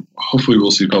Aalborg that hopefully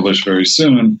we'll see published very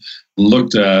soon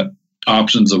looked at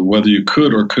options of whether you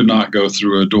could or could not go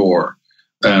through a door.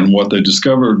 And what they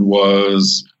discovered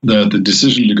was that the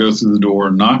decision to go through the door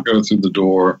or not go through the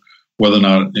door, whether or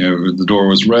not if the door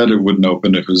was red, it wouldn't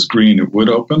open. If it was green, it would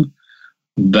open.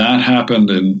 That happened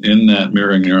in that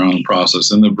mirroring neuron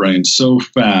process in the brain so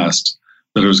fast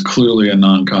that it was clearly a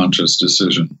non-conscious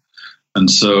decision. And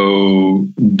so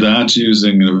that's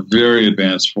using a very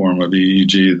advanced form of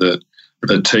EEG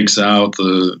that takes out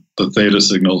the theta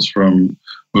signals from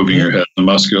moving your head, the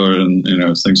muscular and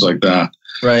things like that.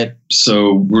 Right.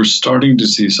 So we're starting to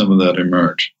see some of that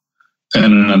emerge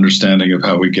and an understanding of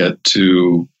how we get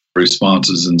to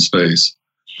responses in space.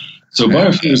 So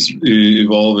biophy is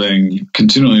evolving,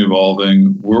 continually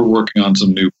evolving. We're working on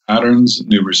some new patterns,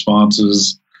 new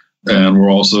responses, and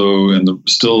we're also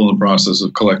still in the process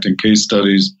of collecting case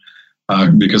studies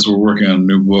because we're working on a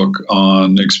new book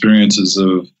on experiences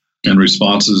of and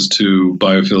responses to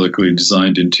biophilically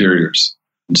designed interiors.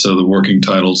 And so the working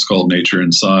title is called Nature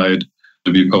Inside,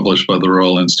 to be published by the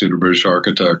Royal Institute of British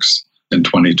Architects in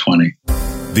 2020.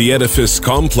 The Edifice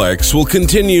Complex will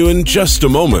continue in just a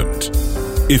moment.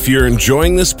 If you're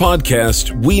enjoying this podcast,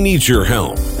 we need your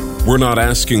help. We're not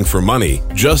asking for money,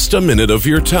 just a minute of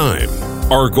your time.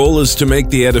 Our goal is to make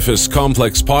the Edifice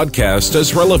Complex podcast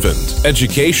as relevant,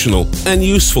 educational, and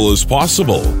useful as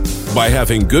possible. By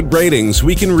having good ratings,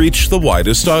 we can reach the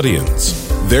widest audience.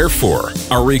 Therefore,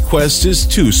 our request is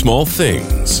two small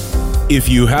things. If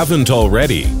you haven't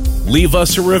already, leave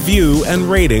us a review and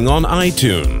rating on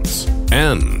iTunes.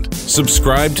 And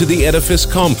subscribe to the Edifice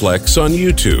Complex on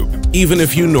YouTube, even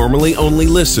if you normally only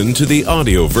listen to the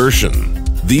audio version.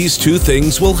 These two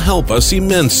things will help us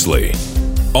immensely.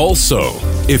 Also,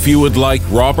 if you would like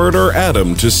Robert or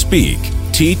Adam to speak,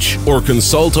 teach, or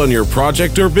consult on your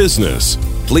project or business,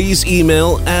 please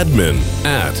email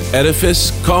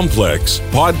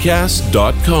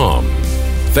admin@edificecomplexpodcast.com.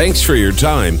 Thanks for your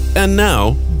time, and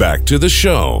now back to the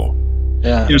show.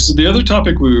 Yeah. So the other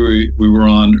topic we were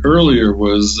on earlier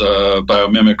was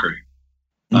biomimicry,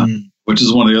 which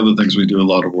is one of the other things we do a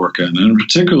lot of work in. And in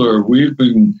particular, we've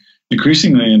been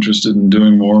increasingly interested in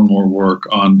doing more and more work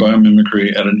on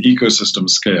biomimicry at an ecosystem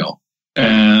scale.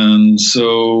 And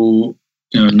so,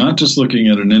 not just looking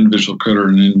at an individual critter,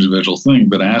 an individual thing,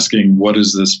 but asking, what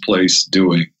is this place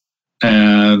doing?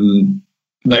 And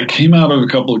that came out of a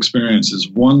couple experiences.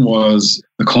 One was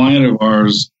a client of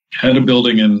ours had a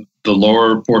building in the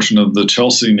lower portion of the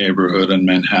Chelsea neighborhood in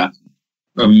Manhattan,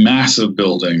 a massive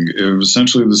building. It was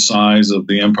essentially the size of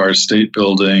the Empire State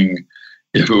Building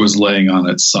if it was laying on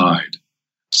its side.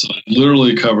 So it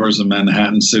literally covers a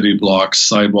Manhattan city block,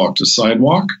 sidewalk to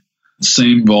sidewalk,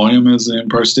 same volume as the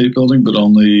Empire State Building, but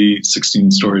only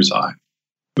 16 stories high.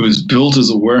 It was built as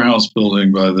a warehouse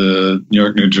building by the New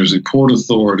York, New Jersey Port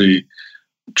Authority.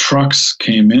 Trucks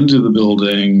came into the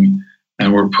building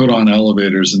and were put on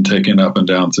elevators and taken up and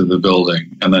down through the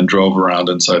building, and then drove around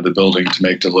inside the building to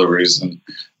make deliveries. And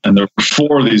there were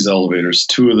 4 of these elevators.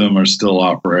 2 of them are still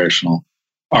operational.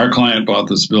 Our client bought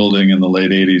this building in the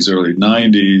late 80s, early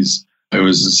 90s. It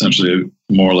was essentially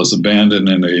more or less abandoned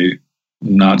in a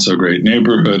not so great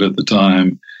neighborhood at the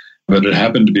time, but it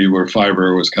happened to be where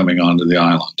fiber was coming onto the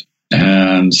island.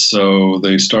 And so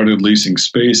they started leasing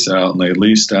space out, and they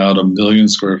leased out 1 million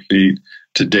square feet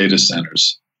to data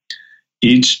centers.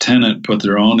 Each tenant put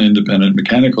their own independent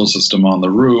mechanical system on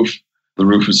the roof. The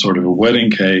roof is sort of a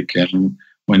wedding cake, and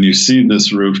when you see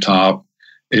this rooftop,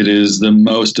 it is the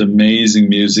most amazing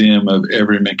museum of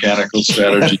every mechanical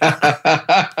strategy.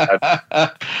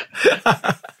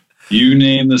 You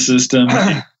name the system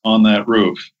on that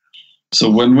roof. So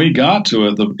when we got to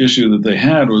it, the issue that they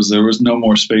had was there was no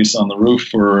more space on the roof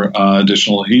for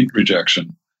additional heat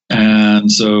rejection.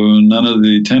 And so none of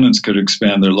the tenants could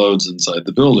expand their loads inside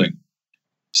the building.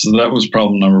 So that was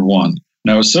problem number 1.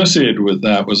 Now, associated with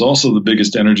that was also the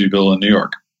biggest energy bill in New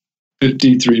York.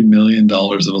 $53 million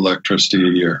of electricity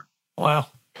a year. Wow.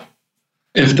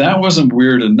 If that wasn't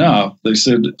weird enough, they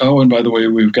said, oh, and by the way,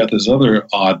 we've got this other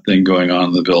odd thing going on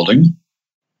in the building.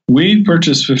 We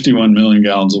purchase 51 million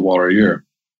gallons of water a year,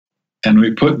 and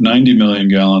we put 90 million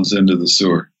gallons into the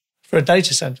sewer. For a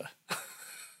data center.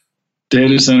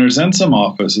 Data centers and some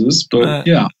offices, but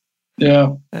yeah.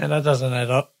 That doesn't add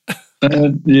up.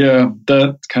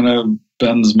 That kind of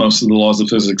bends most of the laws of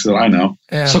physics that I know.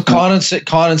 Yeah. So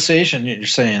condensation, you're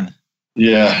saying?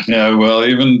 Yeah. Well,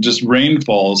 even just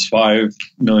rainfall is 5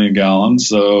 million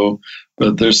gallons.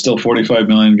 But there's still 45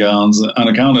 million gallons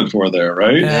unaccounted for there,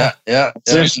 right? Yeah.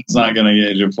 It's not going to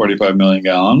get you 45 million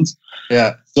gallons.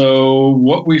 Yeah. So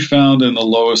what we found in the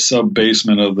lowest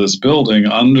sub-basement of this building,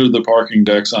 under the parking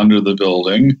decks under the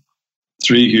building,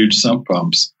 3 huge sump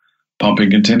pumps pumping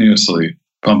continuously,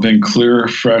 pumping clear,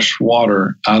 fresh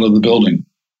water out of the building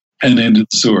and into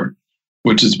the sewer,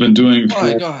 which it's been doing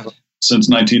since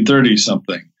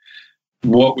 1930-something.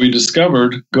 What we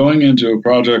discovered going into a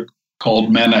project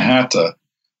called Mannahatta,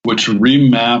 which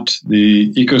remapped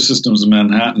the ecosystems of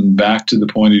Manhattan back to the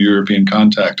point of European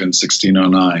contact in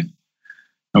 1609.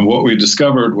 And what we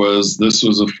discovered was this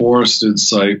was a forested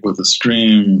site with a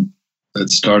stream that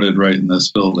started right in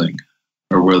this building,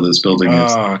 or where this building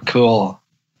is. Oh, cool.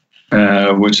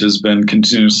 Which has been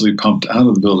continuously pumped out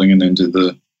of the building and into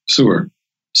the sewer.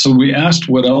 So we asked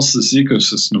what else this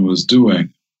ecosystem was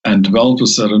doing and developed a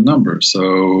set of numbers.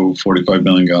 So 45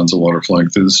 million gallons of water flowing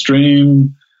through the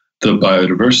stream, the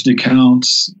biodiversity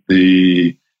counts,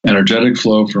 the energetic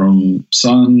flow from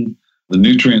sun, the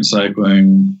nutrient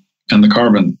cycling, and the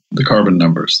carbon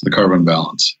numbers, the carbon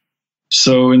balance.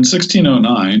 So in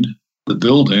 1609, the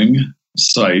building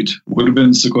site would have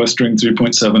been sequestering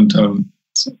 3.7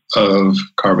 tons of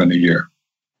carbon a year.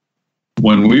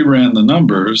 When we ran the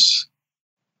numbers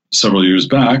several years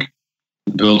back,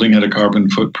 the building had a carbon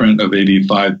footprint of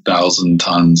 85,000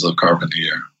 tons of carbon a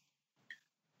year.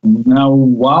 Now,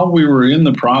 while we were in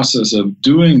the process of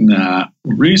doing that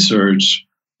research,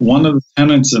 one of the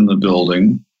tenants in the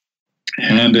building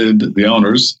handed the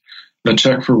owners a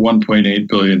check for $1.8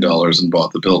 billion and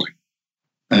bought the building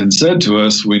and said to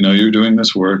us, "We know you're doing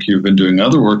this work. You've been doing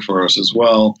other work for us as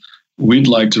well. We'd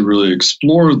like to really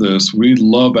explore this. We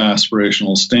love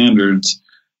aspirational standards.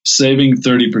 Saving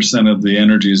 30% of the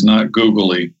energy is not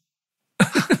googly.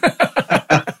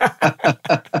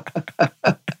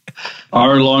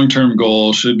 Our long-term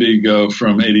goal should be go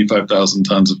from 85,000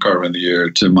 tons of carbon a year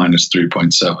to minus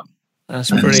 3.7.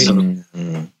 That's pretty.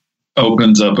 So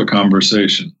opens up a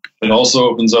conversation. It also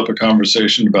opens up a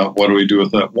conversation about what do we do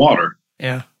with that water.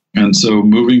 Yeah. And so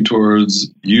moving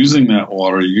towards using that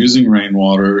water, using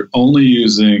rainwater, only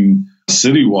using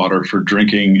city water for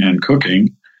drinking and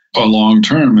cooking a long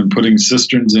term, and putting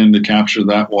cisterns in to capture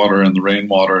that water and the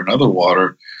rainwater and other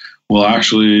water will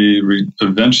actually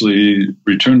eventually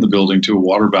return the building to a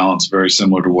water balance very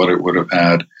similar to what it would have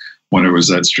had when it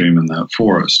was at stream in that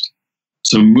forest.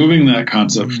 So moving that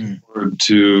concept forward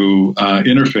to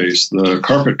Interface, the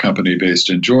carpet company based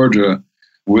in Georgia,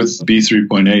 with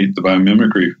B3.8, the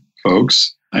biomimicry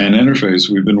folks, and Interface,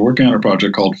 we've been working on a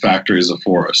project called Factory as a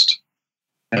Forest.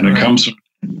 And it comes from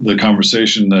the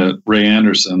conversation that Ray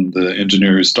Anderson, the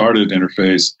engineer who started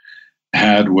Interface,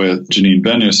 had with Janine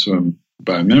Benyus from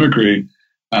Biomimicry,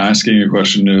 asking a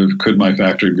question of, could my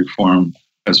factory perform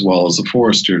as well as a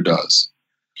forest here does?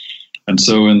 And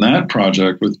so in that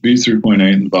project with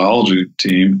B3.8 and the biology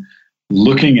team,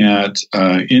 looking at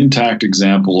an intact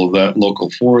example of that local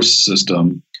forest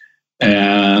system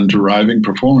and deriving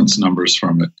performance numbers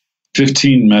from it.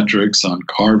 15 metrics on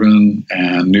carbon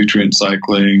and nutrient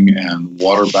cycling and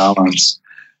water balance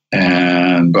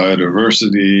and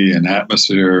biodiversity and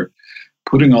atmosphere,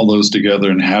 putting all those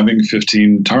together and having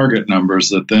 15 target numbers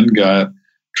that then got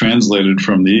translated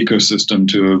from the ecosystem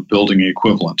to a building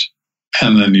equivalent.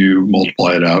 And then you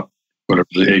multiply it out, whatever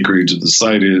the acreage of the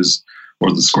site is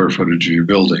or the square footage of your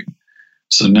building.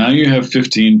 So now you have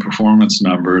 15 performance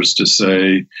numbers to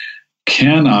say,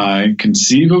 can I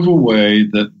conceive of a way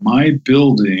that my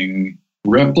building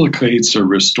replicates or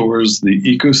restores the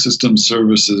ecosystem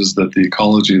services that the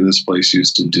ecology of this place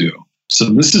used to do? So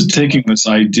this is taking this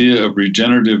idea of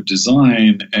regenerative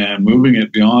design and moving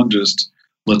it beyond just,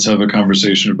 let's have a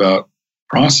conversation about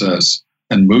process,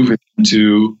 and move it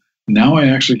into, now I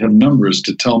actually have numbers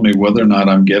to tell me whether or not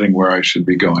I'm getting where I should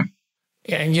be going.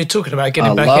 Yeah, and you're talking about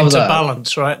getting back into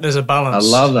balance, right? There's a balance. I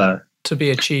love that. To be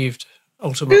achieved.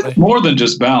 Ultimately. It's more than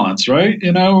just balance, right?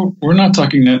 You know, we're not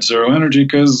talking net zero energy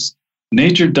because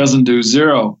nature doesn't do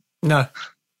zero. No.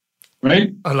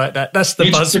 Right? I like that. That's the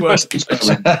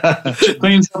buzzword.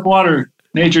 Cleans up water.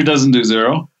 Nature doesn't do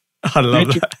zero. I love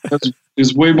that.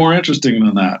 Is way more interesting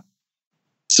than that.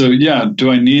 So, yeah,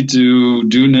 do I need to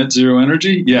do net zero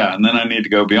energy? Yeah, and then I need to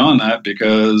go beyond that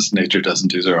because nature doesn't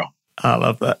do zero. I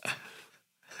love that.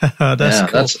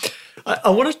 That's cool. I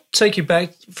want to take you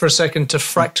back for a second to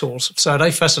fractals. So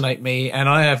they fascinate me, and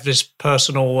I have this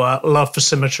personal love for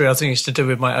symmetry. I think it's to do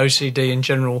with my OCD and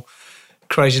general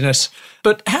craziness.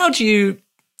 But how do you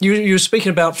were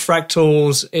speaking about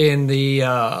fractals in the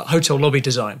hotel lobby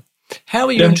design. How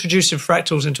are you introducing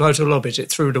fractals into hotel lobbies? Is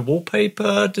it through the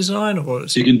wallpaper design? Or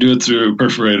you can do it through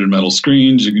perforated metal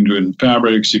screens. You can do it in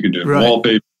fabrics. You can do it in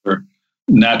wallpaper.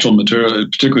 Natural material,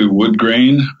 particularly wood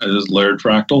grain, is layered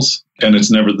fractals, and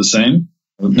it's never the same.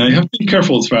 Now, you have to be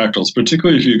careful with fractals,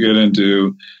 particularly if you get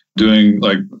into doing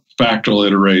like fractal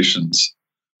iterations,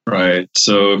 right?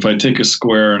 So if I take a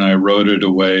square and I rotate it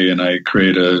away and I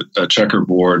create a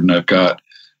checkerboard and I've got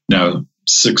now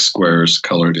 6 squares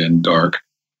colored in dark,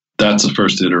 that's the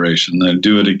first iteration. Then I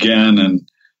do it again and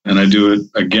I do it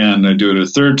again. I do it a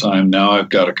third time. Now I've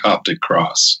got a Coptic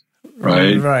cross,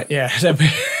 right? Right, yeah.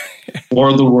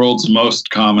 Or the world's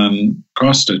most common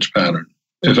cross-stitch pattern.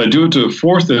 If I do it to a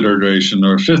 4th iteration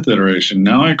or a 5th iteration,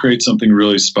 now I create something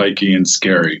really spiky and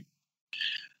scary.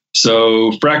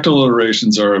 So fractal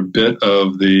iterations are a bit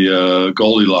of the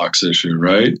Goldilocks issue,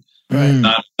 right?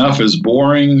 Not enough is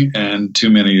boring and too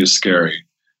many is scary.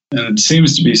 And it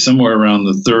seems to be somewhere around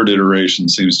the 3rd iteration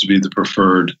seems to be the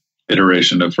preferred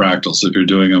iteration of fractals if you're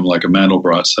doing them like a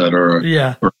Mandelbrot set or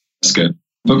a basket.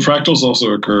 But fractals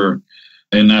also occur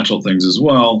in natural things as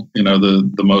well. You know,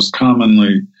 the most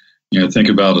commonly, think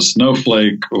about a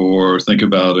snowflake or think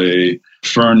about a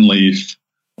fern leaf.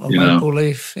 Maple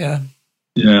leaf, yeah.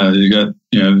 Yeah,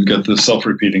 you've got the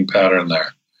self-repeating pattern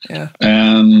there. Yeah.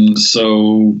 And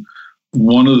so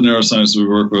one of the neuroscientists we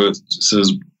work with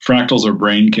says fractals are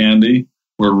brain candy.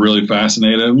 We're really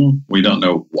fascinated. We don't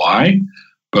know why,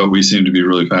 but we seem to be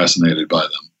really fascinated by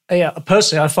them. Yeah,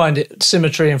 personally, I find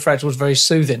symmetry in fractals very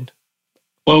soothing.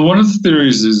 Well, one of the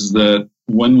theories is that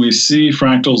when we see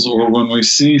fractals, or when we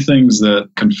see things that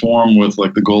conform with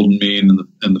like the golden mean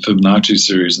and the Fibonacci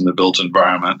series in the built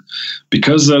environment,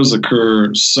 because those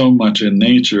occur so much in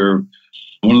nature,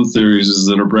 one of the theories is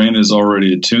that our brain is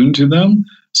already attuned to them.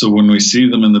 So when we see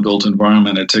them in the built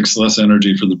environment, it takes less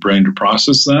energy for the brain to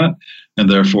process that, and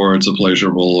therefore it's a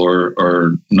pleasurable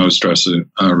or no stress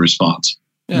response.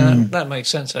 Yeah, that makes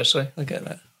sense, actually. I get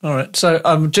that. All right. So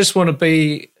I just want to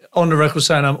be on the record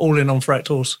saying I'm all in on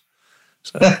fractals.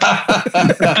 So.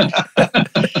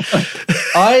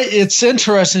 It's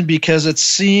interesting because it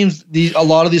seems a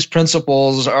lot of these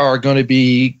principles are going to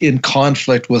be in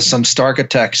conflict with some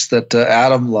Starkitects that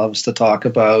Adam loves to talk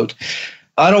about.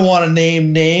 I don't want to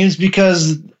name names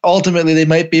because ultimately they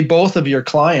might be both of your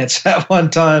clients at one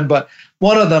time, but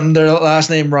one of them, their last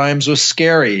name rhymes with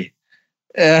scary.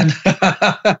 And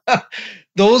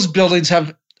those buildings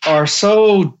are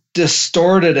so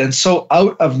distorted and so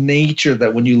out of nature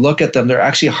that when you look at them, they're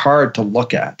actually hard to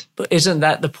look at. But isn't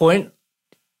that the point?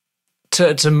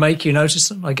 To make you notice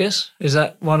them, I guess? Is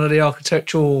that one of the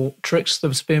architectural tricks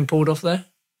that's being pulled off there?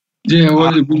 Yeah,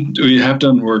 well, we have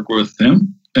done work with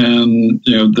them, and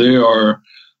they are,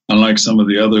 unlike some of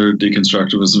the other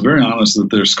deconstructivists, very honest that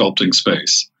they're sculpting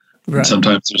space. Right. And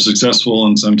sometimes they're successful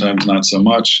and sometimes not so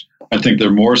much. I think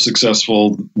they're more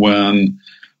successful when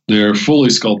they're fully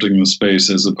sculpting the space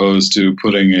as opposed to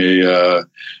putting a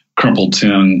crumpled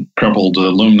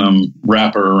aluminum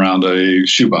wrapper around a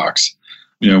shoebox.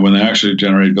 When they actually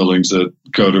generate buildings that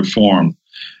go to form.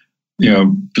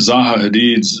 Zaha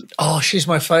Hadid's. Oh, she's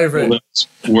my favorite.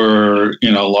 Were,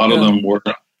 a lot of them were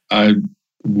I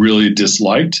really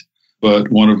disliked,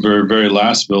 but one of their very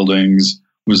last buildings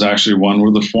was actually one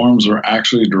where the forms were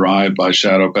actually derived by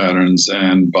shadow patterns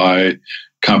and by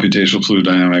computational fluid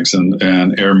dynamics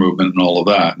and air movement and all of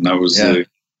that. And that was the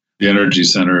energy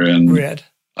center in Riyadh.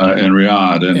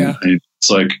 And it's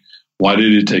like, why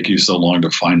did it take you so long to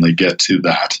finally get to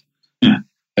that?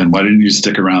 And why didn't you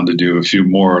stick around to do a few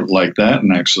more like that?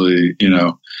 And actually,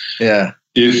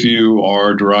 if you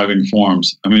are deriving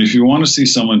forms, I mean, if you want to see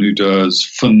someone who does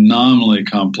phenomenally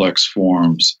complex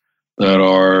forms that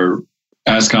are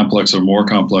as complex or more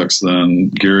complex than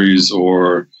Geary's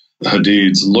or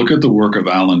Hadid's, look at the work of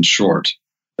Alan Short.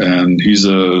 And he's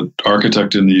an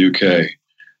architect in the UK.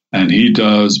 And he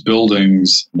does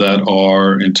buildings that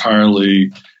are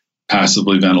entirely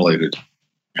passively ventilated,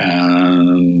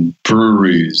 and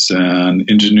breweries and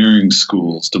engineering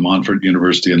schools, De Montfort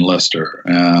University in Leicester,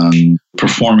 and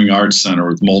performing arts center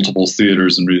with multiple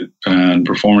theaters and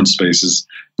performance spaces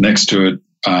next to it,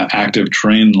 active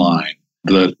train line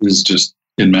that is just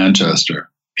in Manchester.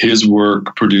 His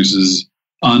work produces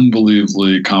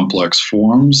unbelievably complex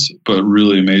forms, but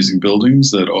really amazing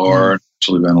buildings that are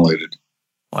naturally ventilated.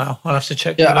 Wow, I'll have to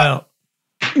check that out.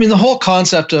 I mean, the whole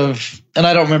concept of, and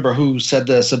I don't remember who said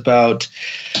this, about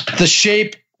the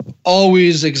shape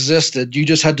always existed. You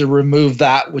just had to remove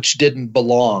that which didn't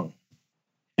belong.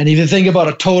 And if you think about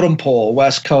a totem pole,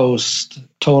 West Coast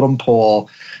totem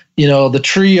pole, the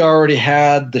tree already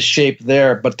had the shape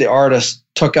there, but the artist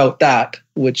took out that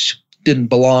which didn't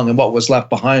belong, and what was left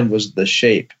behind was the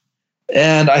shape.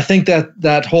 And I think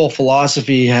that whole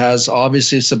philosophy has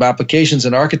obviously some applications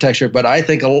in architecture, but I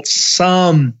think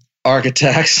some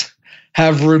architects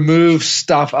have removed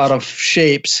stuff out of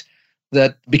shapes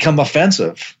that become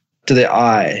offensive to the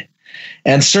eye.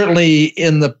 And certainly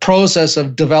in the process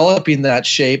of developing that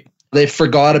shape, they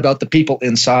forgot about the people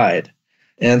inside.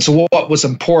 And so what was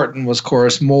important was, of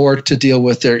course, more to deal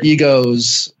with their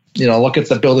egos. Look at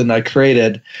the building I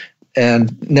created,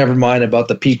 and never mind about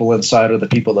the people inside or the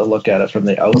people that look at it from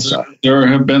the outside. There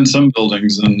have been some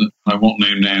buildings, and I won't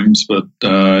name names, but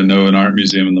I know an art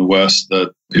museum in the West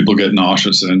that people get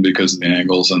nauseous in because of the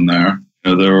angles in there.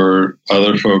 There were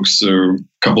other folks, or a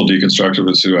couple of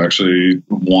deconstructivists who actually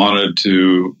wanted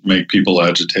to make people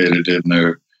agitated in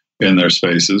their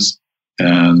spaces.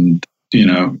 And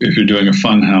if you're doing a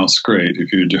fun house, great.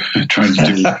 If you're trying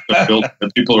to do a building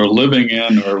that people are living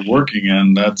in or working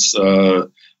in, that's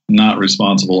not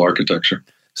responsible architecture.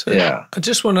 So I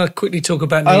just want to quickly talk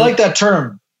about... I like that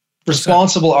term,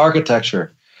 responsible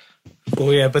architecture.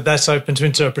 Well, yeah, but that's open to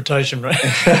interpretation, right?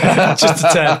 Just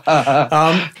a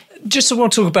tad. Just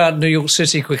want to talk about New York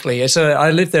City quickly.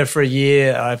 I lived there for a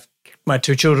year. My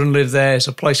two children live there. It's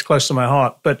a place close to my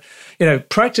heart. But,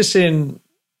 practicing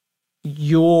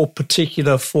your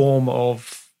particular form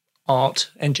of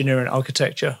art, engineering,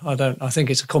 architecture. I think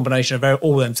it's a combination of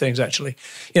all them things, actually.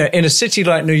 In a city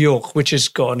like New York, which has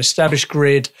got an established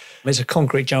grid, it's a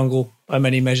concrete jungle by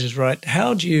many measures, right?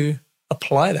 How do you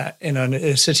apply that in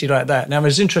a city like that? Now,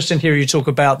 it's interesting here you talk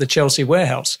about the Chelsea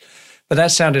warehouse, but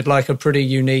that sounded like a pretty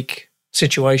unique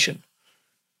situation.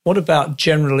 What about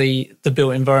generally the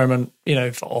built environment,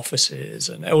 for offices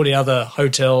and all the other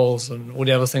hotels and all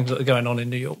the other things that are going on in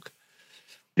New York?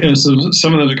 Yeah, so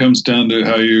some of that comes down to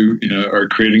how you are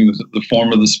creating the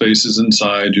form of the spaces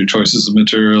inside, your choices of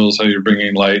materials, how you're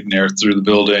bringing light and air through the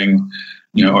building.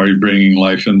 Are you bringing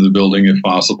life into the building if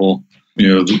possible?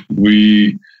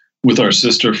 We, with our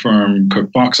sister firm,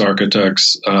 Cook Fox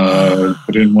Architects,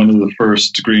 put in one of the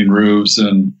first green roofs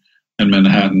in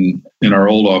Manhattan in our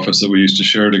old office that we used to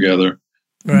share together.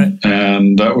 Right.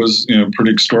 And that was,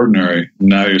 pretty extraordinary.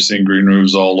 Now you're seeing green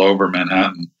roofs all over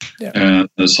Manhattan. Yeah. And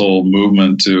this whole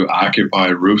movement to occupy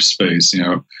roof space,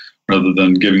 rather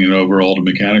than giving it over all to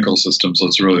mechanical systems,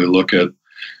 let's really look at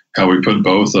how we put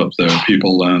both up there,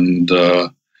 people, and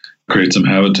create some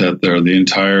habitat there. The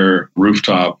entire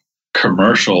rooftop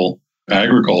commercial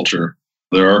agriculture.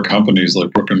 There are companies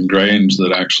like Brooklyn Grange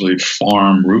that actually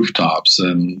farm rooftops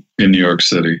in New York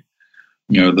City.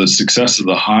 The success of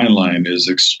the High Line is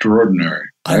extraordinary.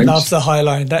 Right? I love the High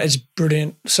Line. That is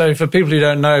brilliant. So for people who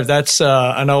don't know, that's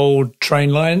an old train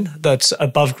line that's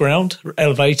above ground,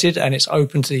 elevated, and it's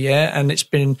open to the air, and it's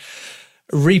been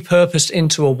repurposed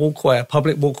into a walkway, a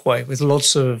public walkway with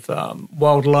lots of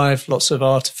wildlife, lots of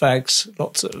artifacts,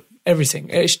 lots of everything.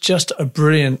 It's just a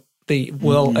brilliantly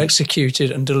well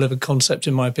executed and delivered concept,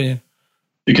 in my opinion.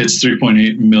 It gets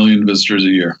 3.8 million visitors a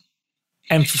year.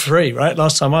 And for free, right?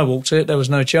 Last time I walked it, there was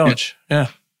no charge. Yeah.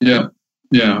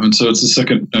 And so it's the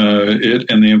second, it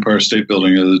and the Empire State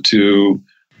Building are the two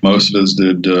most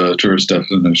visited tourist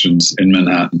destinations in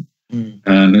Manhattan.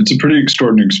 And it's a pretty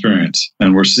extraordinary experience.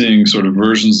 And we're seeing sort of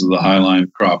versions of the High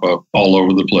Line crop up all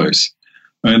over the place.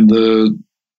 And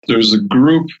there's a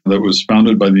group that was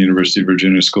founded by the University of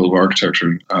Virginia School of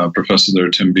Architecture, professor there,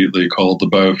 Tim Beatley, called the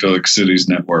Biophilic Cities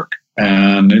Network.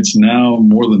 And it's now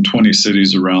more than 20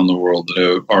 cities around the world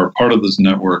that are part of this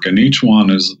network. And each one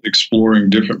is exploring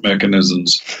different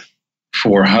mechanisms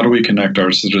for how do we connect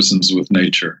our citizens with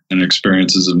nature and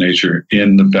experiences of nature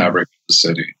in the fabric of the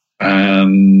city.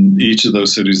 And each of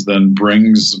those cities then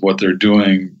brings what they're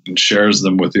doing and shares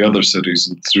them with the other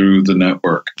cities through the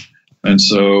network. And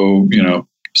so,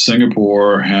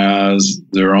 Singapore has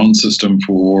their own system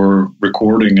for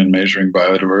recording and measuring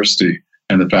biodiversity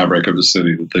and the fabric of the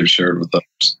city that they've shared with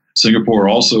others. Singapore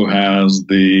also has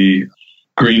the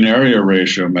green area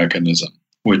ratio mechanism,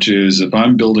 which is if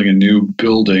I'm building a new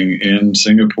building in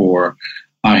Singapore,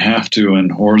 I have to, in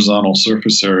horizontal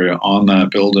surface area on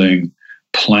that building,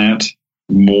 plant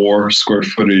more square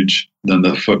footage than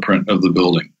the footprint of the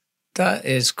building. That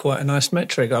is quite a nice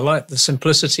metric. I like the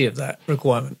simplicity of that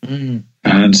requirement.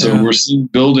 And so we're seeing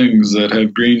buildings that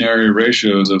have green area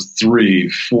ratios of 3,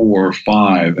 4,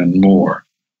 5, and more,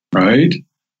 right?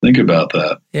 Think about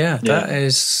that. Yeah, that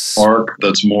is... Park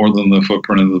that's more than the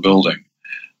footprint of the building.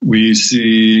 We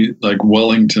see, like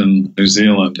Wellington, New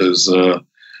Zealand, has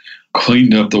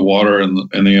cleaned up the water in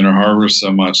the Inner Harbor so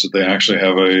much that they actually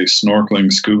have a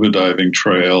snorkeling scuba diving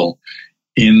trail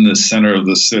in the center of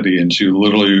the city, and you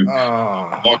literally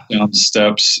walk down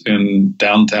steps in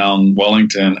downtown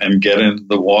Wellington and get into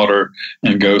the water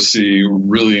and go see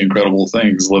really incredible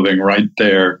things living right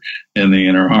there in the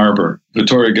Inner Harbor.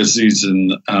 Victoria Gasteiz in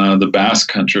the Basque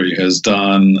Country has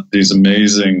done these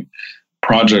amazing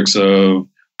projects of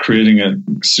creating a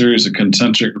series of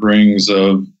concentric rings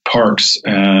of parks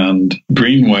and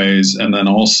greenways, and then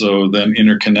also then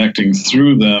interconnecting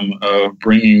through them,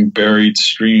 bringing buried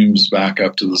streams back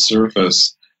up to the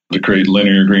surface to create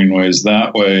linear greenways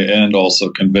that way, and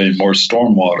also convey more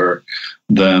stormwater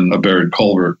than a buried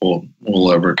culvert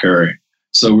will ever carry.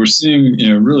 So we're seeing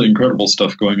really incredible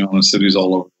stuff going on in cities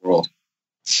all over the world.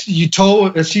 It's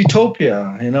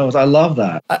utopia. I love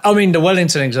that. I mean, the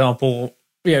Wellington example,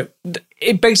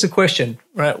 it begs the question,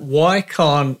 right? Why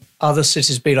can't other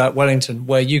cities be like Wellington,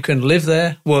 where you can live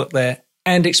there, work there,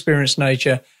 and experience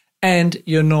nature, and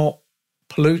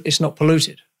it's not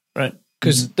polluted, right?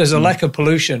 Because there's a lack of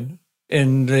pollution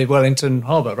in the Wellington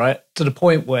Harbour, right? To the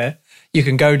point where you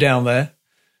can go down there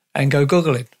and go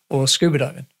goggling or scuba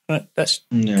diving, right? That's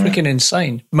freaking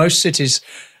insane. Most cities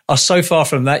are so far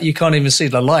from that, you can't even see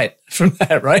the light from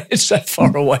that, right? It's that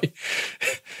far away.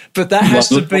 But that has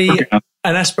to be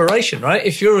an aspiration, right?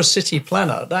 If you're a city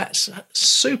planner, that's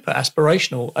super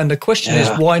aspirational. And the question is,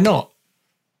 why not?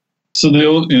 So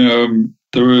there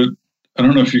were I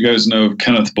don't know if you guys know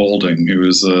Kenneth Boulding. He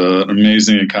was an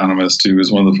amazing economist. He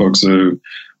was one of the folks who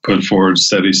put forward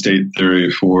steady state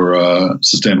theory for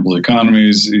sustainable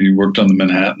economies. He worked on the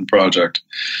Manhattan Project.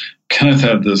 Kenneth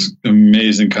had this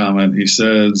amazing comment. He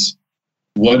says,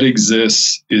 "What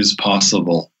exists is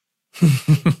possible."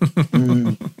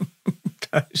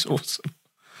 That is awesome.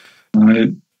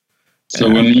 Right. So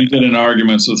when we get in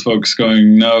arguments with folks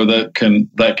going, "No, that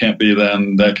can't be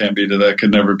then, that can't be, that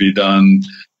could never be done,"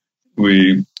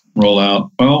 we roll out,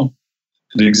 "Well,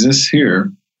 it exists here."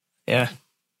 Yeah.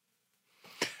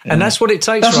 And that's what it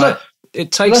takes, right?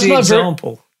 It takes the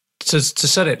example to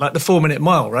set it, like the 4-minute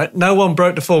mile, right? No one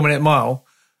broke the 4-minute mile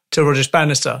till Roger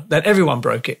Bannister. Then everyone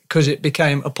broke it because it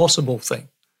became a possible thing.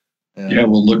 Yeah,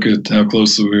 well, look at how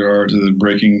close we are to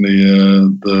breaking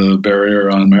the barrier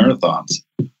on marathons,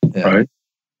 right?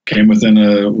 Came with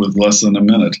less than a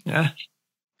minute. Yeah.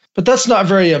 But that's not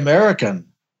very American,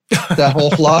 that whole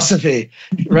philosophy,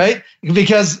 right?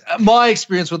 Because my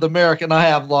experience with America, and I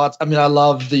have lots, I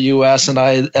love the U.S. and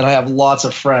I have lots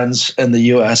of friends in the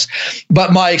U.S.,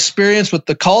 but my experience with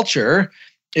the culture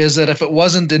is that if it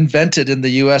wasn't invented in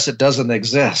the U.S., it doesn't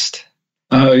exist.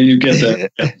 You get that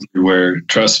everywhere.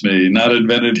 Trust me, not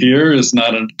invented here is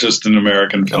not just an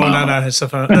American phenomenon. Oh, no, it's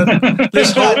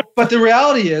but the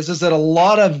reality is that a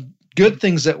lot of good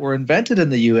things that were invented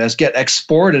in the U.S. get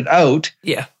exported out.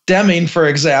 Yeah. Deming, for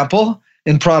example,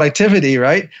 in productivity,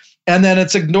 right? And then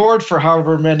it's ignored for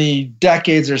however many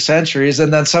decades or centuries.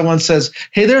 And then someone says,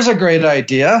 "Hey, there's a great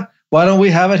idea. Why don't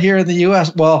we have it here in the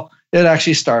U.S.?" Well, it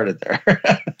actually started there.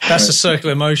 That's a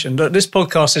circular motion. This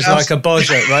podcast is like a bar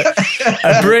joke, right?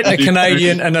 A Brit, a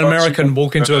Canadian, and an American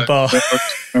walk into a bar.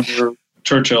 Remember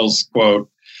Churchill's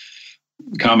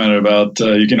comment about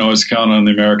you can always count on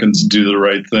the Americans to do the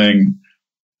right thing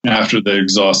after they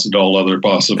exhausted all other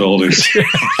possibilities.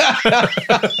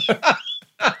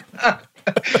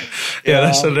 Yeah,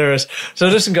 that's hilarious. So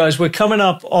listen, guys, we're over an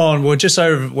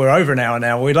hour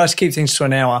now. We'd like to keep things to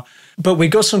an hour, but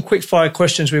we've got some quick fire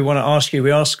questions we want to ask you.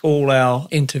 We ask all our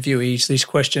interviewees these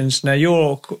questions. Now,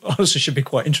 your answer should be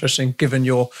quite interesting given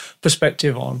your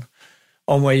perspective on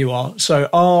where you are. So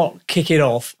I'll kick it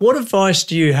off. What advice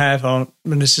do you have and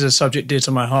this is a subject dear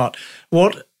to my heart,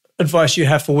 what advice do you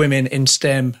have for women in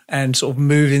STEM and sort of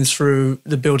moving through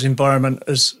the built environment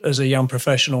as a young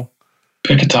professional?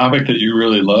 Pick a topic that you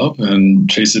really love and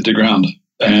chase it to ground,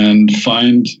 and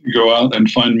go out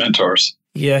and find mentors.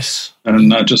 Yes. And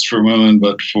not just for women,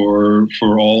 but for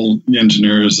all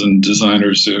engineers and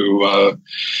designers who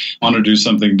want to do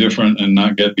something different and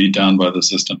not get beat down by the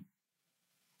system.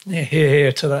 Yeah,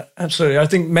 here to that. Absolutely. I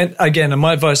think, again, and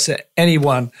my advice to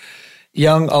anyone,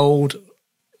 young, old,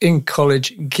 in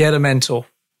college, get a mentor.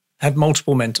 Have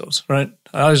multiple mentors, right?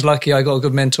 I was lucky I got a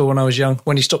good mentor when I was young.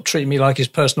 When he stopped treating me like his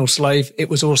personal slave, it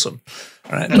was awesome,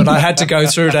 right? But I had to go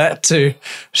through that to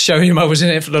show him I was in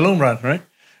it for the long run, right?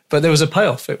 But there was a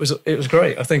payoff. It was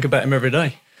great. I think about him every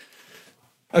day.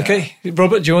 Okay,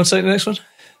 Robert, do you want to take the next one?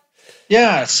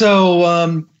 Yeah,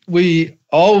 so we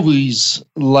always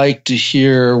like to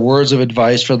hear words of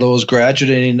advice for those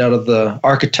graduating out of the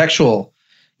architectural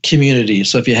community.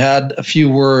 So if you had a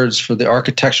few words for the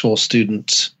architectural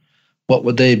students, what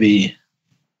would they be?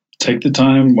 Take the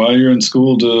time while you're in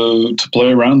school to play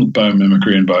around with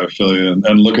biomimicry and biophilia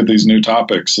and look at these new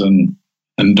topics and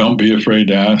don't be afraid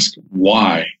to ask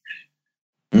why.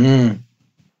 3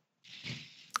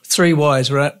 whys,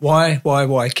 right? Why?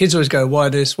 Kids always go, why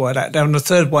this, why that? Down the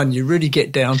third one, you really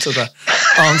get down to the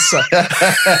answer.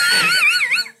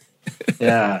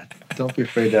 Yeah. Don't be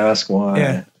afraid to ask why.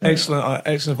 Yeah, excellent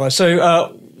advice.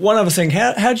 So one other thing,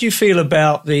 how do you feel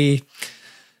about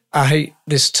I hate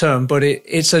this term, but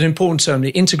it's an important term,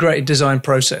 the integrated design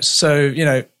process. So,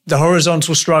 the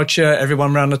horizontal structure,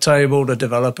 everyone around the table, the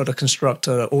developer, the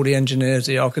constructor, all the engineers,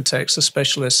 the architects, the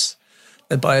specialists,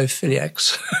 the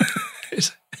biophiliacs.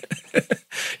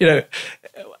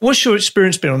 What's your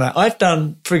experience been on that? I've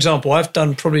done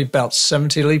probably about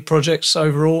 70 lead projects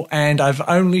overall, and I've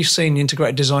only seen the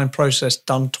integrated design process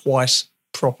done twice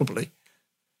properly.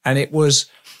 And it was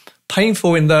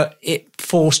painful in that it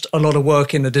forced a lot of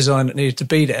work in the design that needed to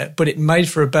be there, but it made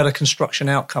for a better construction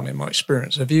outcome in my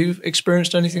experience. Have you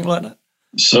experienced anything like that?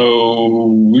 So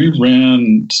we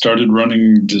started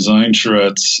running design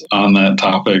charrettes on that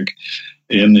topic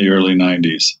in the early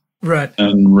 90s. Right.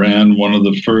 And ran one of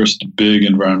the first big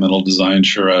environmental design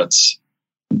charrettes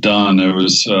done. It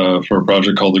was for a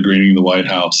project called the Greening the White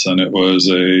House, and it was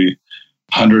a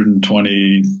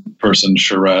 120-person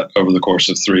charrette over the course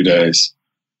of 3 days,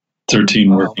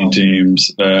 13 working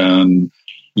teams. And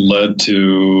led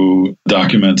to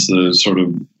documents that sort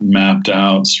of mapped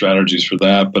out strategies for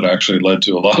that, but actually led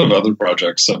to a lot of other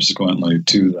projects subsequently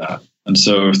to that. And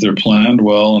so if they're planned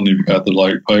well and you've got the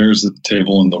right players at the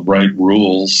table and the right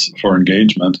rules for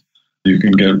engagement, you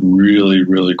can get really,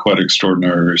 really quite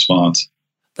extraordinary response.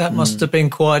 That must have been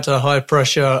quite a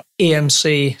high-pressure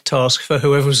EMC task for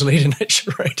whoever was leading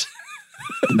Nature Raid.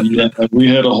 Yeah,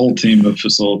 we had a whole team of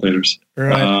facilitators.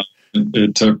 Right.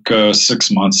 It took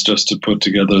 6 months just to put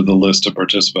together the list of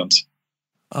participants.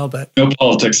 I'll bet. No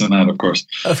politics in that, of course.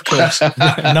 Of course.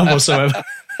 None whatsoever.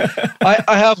 I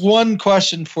have one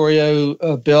question for you,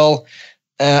 Bill.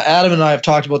 Adam and I have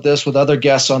talked about this with other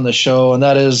guests on the show, and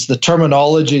that is the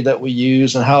terminology that we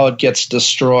use and how it gets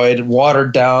destroyed and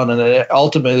watered down, and it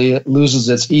ultimately loses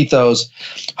its ethos.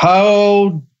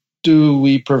 How do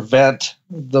we prevent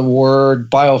the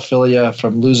word biophilia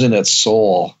from losing its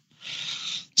soul?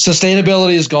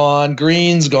 Sustainability is gone.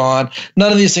 Green's gone.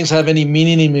 None of these things have any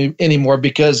meaning anymore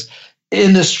because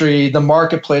industry, the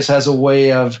marketplace, has a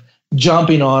way of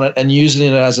jumping on it and using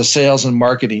it as a sales and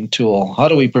marketing tool. How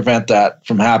do we prevent that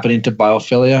from happening to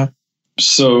biophilia?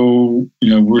 So,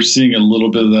 we're seeing a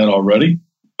little bit of that already.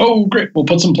 Oh, great. We'll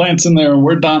put some plants in there and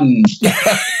we're done.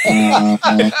 In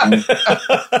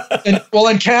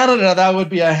Canada, that would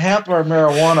be a hemp or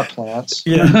marijuana plants.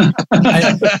 Yeah.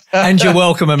 And you're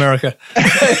welcome, America.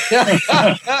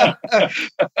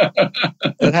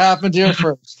 It happened here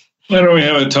first. Why don't we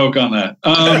have a toke on that?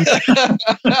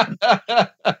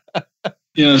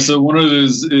 So one of it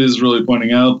is really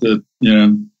pointing out that,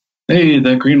 hey,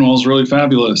 that green wall is really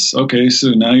fabulous. Okay,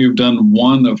 so now you've done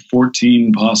one of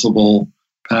 14 possible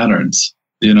patterns.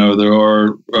 There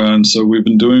are, and so we've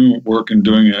been doing work and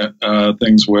doing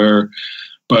things where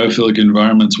biophilic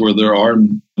environments where there are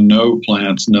no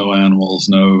plants, no animals,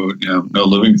 no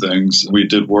living things. We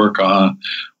did work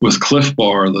with Cliff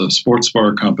Bar, the sports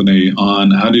bar company,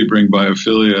 on how do you bring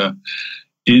biophilia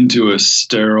into a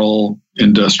sterile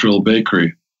industrial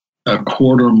bakery, a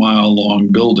 1/4 mile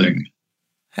long building.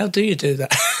 How do you do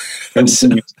that?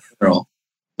 Sterile.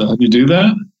 How do you do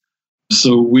that?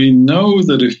 So we know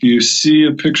that if you see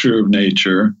a picture of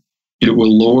nature, it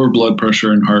will lower blood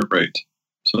pressure and heart rate.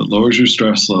 So it lowers your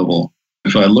stress level.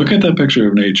 If I look at that picture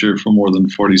of nature for more than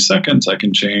 40 seconds, I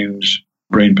can change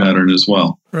brain pattern as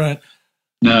well. Right.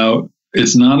 Now,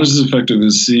 it's not as effective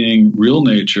as seeing real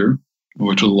nature,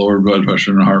 which will lower blood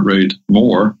pressure and heart rate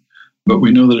more, but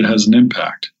we know that it has an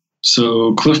impact.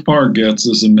 So Cliff Bar gets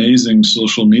this amazing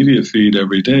social media feed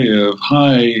every day of,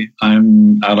 hi,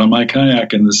 I'm out on my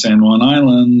kayak in the San Juan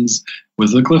Islands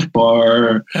with a Cliff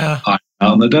Bar. Yeah. I'm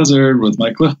out in the desert with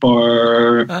my Cliff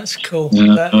Bar. That's cool.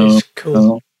 That is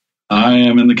cool. I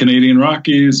am in the Canadian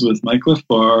Rockies with my Cliff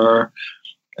Bar.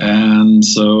 And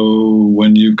so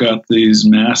when you've got these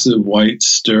massive white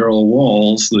sterile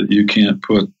walls that you can't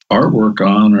put artwork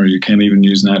on, or you can't even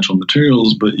use natural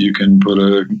materials, but you can put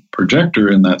a projector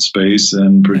in that space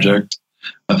and project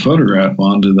a photograph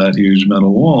onto that huge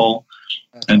metal wall.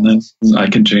 And then I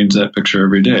can change that picture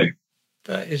every day.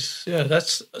 That is,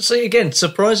 that's, see, again,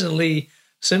 surprisingly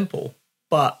simple,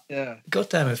 but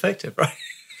goddamn effective, right?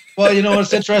 Well,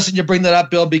 it's interesting you bring that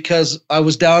up, Bill, because I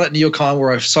was down at NeoCon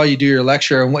where I saw you do your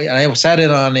lecture, and I sat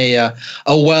in on a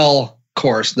well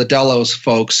course, the Delos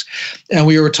folks, and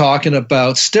we were talking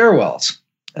about stairwells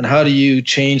and how do you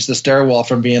change the stairwell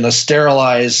from being a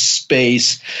sterilized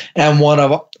space. And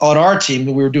on our team,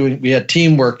 we had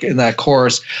teamwork in that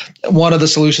course. One of the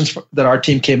solutions that our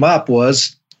team came up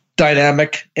was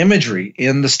dynamic imagery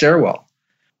in the stairwell.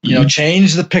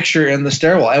 Change the picture in the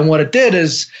stairwell. And what it did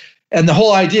is, and the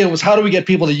whole idea was, how do we get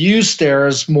people to use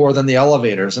stairs more than the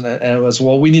elevators? And it was,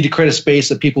 well, we need to create a space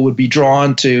that people would be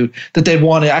drawn to, that they'd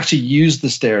want to actually use the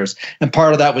stairs. And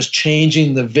part of that was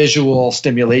changing the visual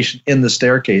stimulation in the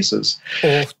staircases.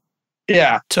 Or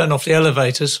turn off the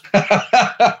elevators.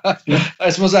 I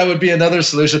suppose that would be another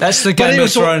solution. That's the Game of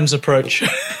Thrones approach.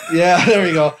 Yeah, there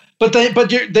we go. But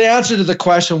the answer to the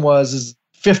question is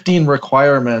 15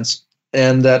 requirements,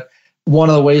 and that one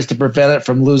of the ways to prevent it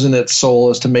from losing its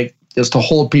soul is to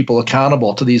hold people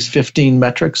accountable to these 15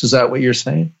 metrics. Is that what you're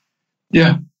saying?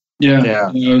 Yeah.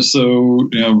 So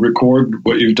record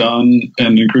what you've done,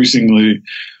 and increasingly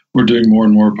we're doing more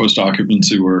and more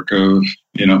post-occupancy work of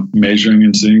measuring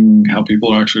and seeing how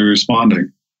people are actually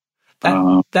responding.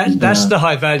 That's the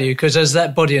high value, because as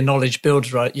that body of knowledge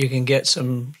builds, right, you can get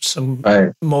some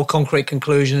more concrete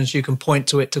conclusions. You can point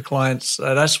to it to clients.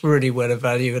 That's really where the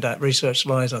value of that research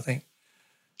lies, I think.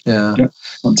 Yeah.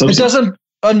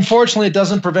 It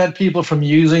doesn't prevent people from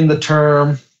using the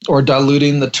term or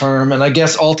diluting the term. And I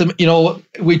guess ultimately,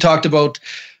 we talked about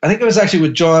I think it was actually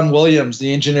with John Williams,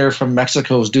 the engineer from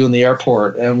Mexico, who's doing the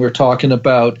airport, and we're talking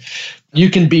about you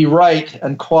can be right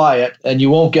and quiet and you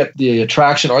won't get the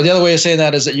attraction. Or the other way of saying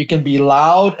that is that you can be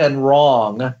loud and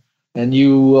wrong and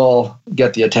you will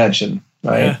get the attention,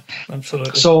 right? Yeah,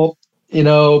 absolutely. So,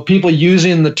 people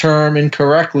using the term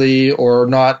incorrectly or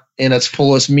not in its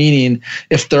fullest meaning,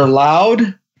 if they're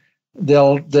loud,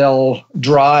 they'll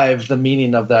drive the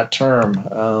meaning of that term.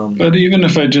 But even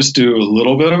if I just do a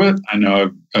little bit of it, I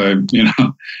know I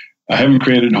haven't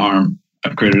created harm.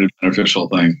 I've created a beneficial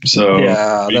thing. So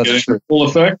yeah, are you getting the full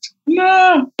effect?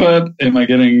 Nah, but am I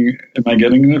getting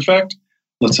an effect?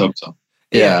 Let's hope so.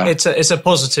 Yeah, it's a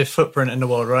positive footprint in the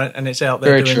world, right? And it's out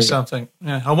there Very doing true. something.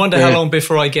 Yeah. I wonder how long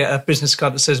before I get a business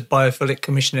card that says biophilic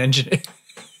commission engineer.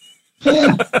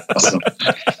 Awesome.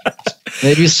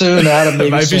 Maybe soon, Adam.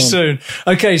 Maybe soon.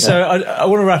 Okay, so I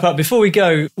want to wrap up. Before we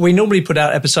go, we normally put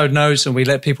out episode notes and we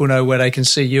let people know where they can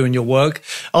see you and your work.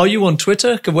 Are you on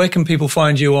Twitter? Where can people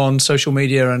find you on social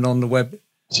media and on the web?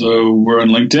 So we're on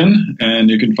LinkedIn, and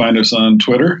you can find us on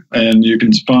Twitter, and you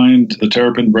can find the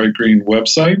Terrapin Bright Green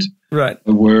website. Right.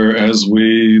 Where as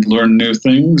we learn new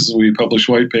things, we publish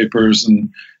white papers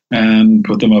and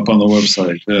put them up on the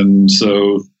website. And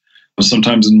so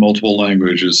sometimes in multiple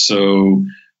languages. So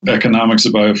Economics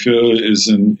of Biophilia is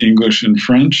in English and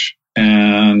French,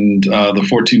 and the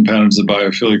 14 Patterns of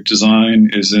Biophilic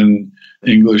Design is in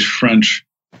English, French,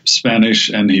 Spanish,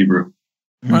 and Hebrew.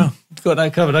 Wow, got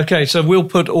that covered. Okay, so we'll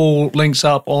put all links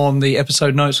up on the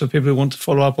episode notes for people who want to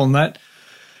follow up on that.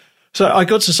 So I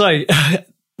got to say,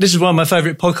 this is one of my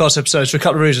favorite podcast episodes for a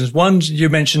couple of reasons. One, you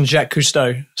mentioned Jacques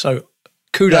Cousteau, so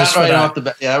kudos for that. Off the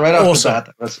bat. Yeah, right off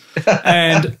the bat.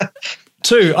 And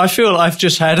two, I feel I've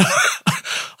just had,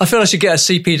 I feel I should get a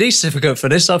CPD certificate for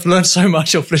this. I've learned so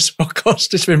much off this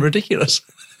podcast. It's been ridiculous.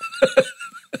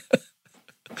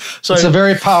 So it's a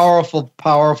very powerful,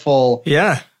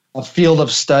 a field of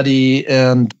study.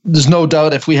 And there's no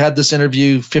doubt if we had this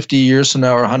interview 50 years from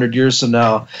now or 100 years from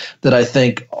now, that I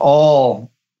think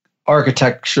all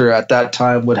architecture at that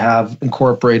time would have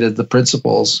incorporated the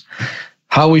principles.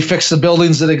 How we fix the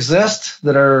buildings that exist,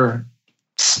 that are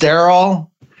sterile,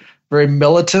 very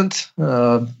militant,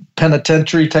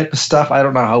 penitentiary type of stuff. I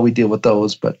don't know how we deal with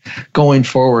those, but going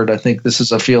forward, I think this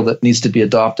is a field that needs to be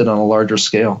adopted on a larger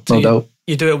scale, no doubt.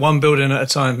 You do it one building at a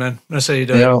time, man. That's how you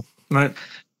do it. Right?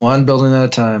 One building at a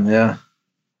time, yeah.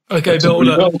 Okay,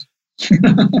 Bill.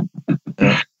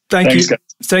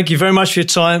 Thank you very much for your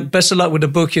time. Best of luck with the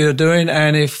book you're doing,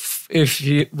 and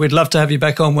we'd love to have you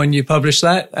back on when you publish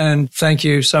that. And thank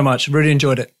you so much. Really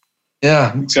enjoyed it.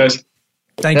 Yeah, thanks, guys.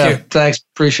 Thank you. Thanks.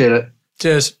 Appreciate it.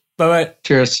 Cheers. Bye-bye.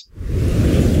 Cheers.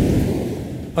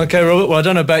 Okay, Robert. Well, I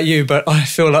don't know about you, but I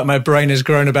feel like my brain has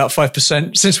grown about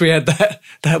 5% since we had that.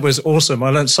 That was awesome. I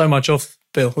learned so much off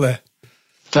Bill there.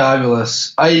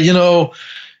 Fabulous.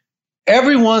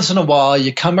 Every once in a while,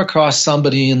 you come across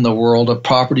somebody in the world of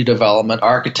property development,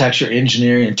 architecture,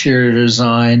 engineering, interior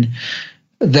design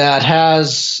that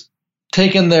has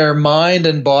taken their mind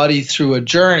and body through a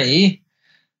journey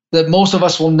that most of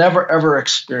us will never, ever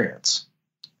experience.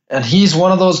 And he's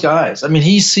one of those guys. I mean,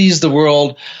 he sees the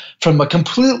world from a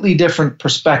completely different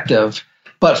perspective,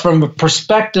 but from a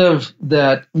perspective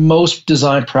that most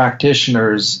design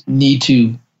practitioners need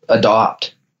to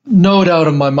adopt. No doubt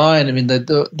in my mind, I mean,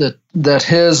 that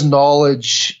his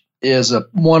knowledge is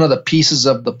one of the pieces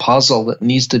of the puzzle that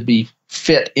needs to be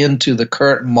fit into the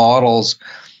current models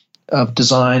of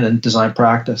design and design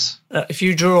practice. If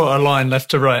you draw a line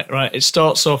left to right, it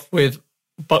starts off with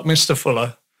Buckminster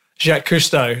Fuller, Jacques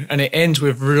Cousteau, and it ends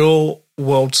with real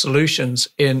world solutions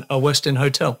in a Westin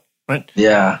hotel, right?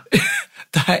 Yeah.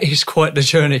 That is quite the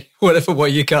journey, whatever way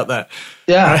you cut that.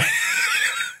 Yeah. Right?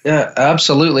 Yeah,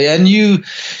 absolutely. And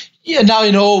now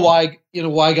you know why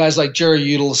guys like Jerry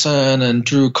Udelson and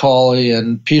Drew Colley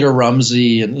and Peter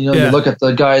Rumsey and you look at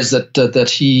the guys that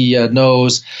he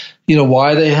knows,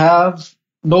 why they have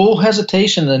no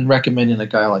hesitation in recommending a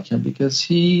guy like him, because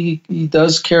he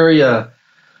does carry a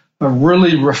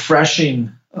really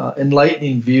refreshing,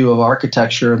 enlightening view of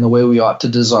architecture and the way we ought to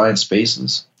design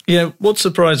spaces. Yeah, what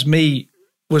surprised me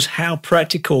was how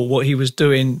practical what he was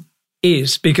doing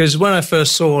is, because when I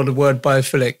first saw the word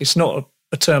biophilic, it's not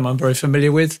a term I'm very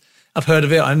familiar with. I've heard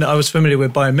of it. I was familiar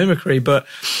with biomimicry, but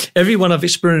everyone I've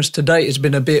experienced to date has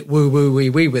been a bit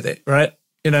woo-woo-wee-wee with it, right?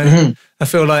 I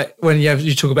feel like when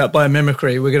you talk about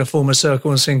biomimicry, we're going to form a circle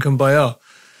and sing Kumbaya.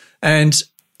 And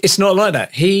it's not like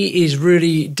that. He is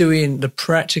really doing the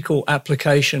practical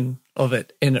application of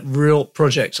it in real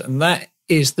projects, and that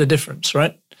is the difference,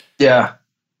 right? Yeah.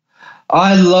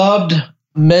 I loved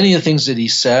many of the things that he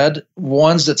said.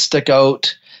 Ones that stick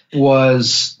out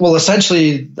was, well,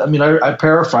 essentially, I mean, I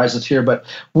paraphrase it here, but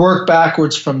work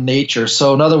backwards from nature.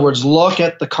 So in other words, look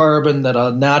at the carbon that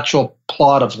a natural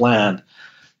plot of land,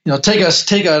 take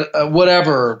a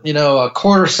whatever, a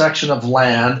quarter section of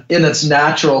land in its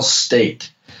natural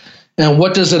state. And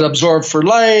what does it absorb for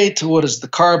light? What is the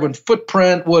carbon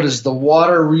footprint? What is the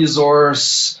water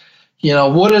resource?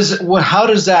 How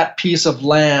does that piece of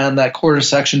land, that quarter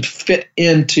section, fit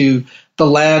into the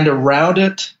land around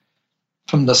it,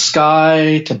 from the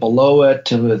sky to below it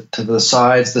to the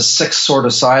sides, the 6 sort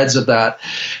of sides of that?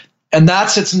 And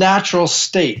that's its natural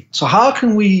state. So how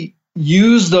can we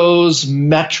use those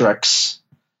metrics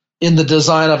in the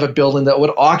design of a building that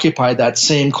would occupy that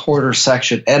same quarter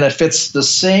section? And if it's the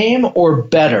same or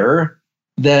better,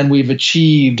 then we've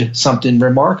achieved something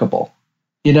remarkable.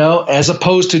 As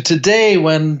opposed to today,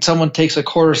 when someone takes a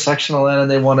quarter section of land and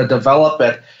they want to develop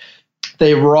it,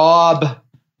 they rob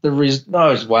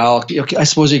I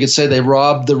suppose you could say they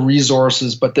rob the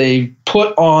resources, but they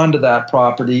put onto that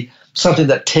property something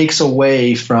that takes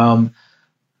away from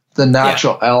the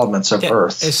natural elements of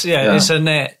Earth. It's a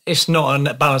net. It's not a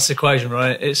net balanced equation,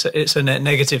 right? It's a net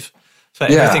negative for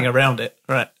everything around it,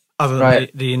 right? Other than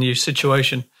the new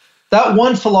situation. That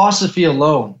one philosophy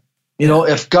alone,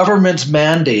 if governments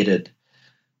mandated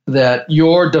that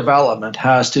your development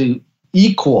has to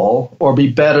equal or be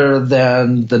better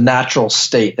than the natural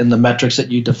state and the metrics that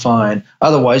you define,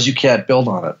 otherwise you can't build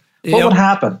on it. What would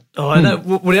happen? Oh, I know.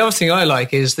 Well, the other thing I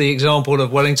like is the example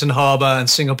of Wellington Harbour and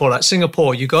Singapore. Like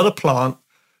Singapore, you got to plant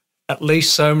at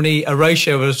least a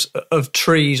ratio of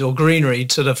trees or greenery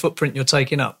to the footprint you're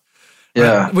taking up.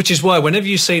 Yeah. Right? Which is why whenever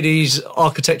you see these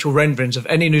architectural renderings of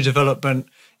any new development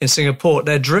in Singapore,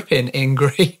 they're dripping in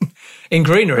greenery.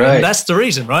 Right. And that's the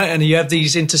reason, right? And you have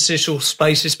these interstitial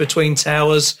spaces between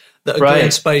towers that are green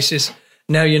spaces.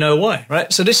 Now you know why,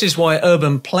 right? So this is why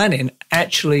urban planning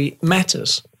actually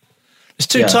matters. There's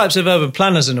two types of urban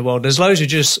planners in the world. There's those who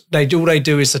all they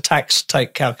do is the tax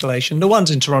take calculation. The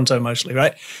ones in Toronto mostly,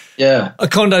 right? Yeah. A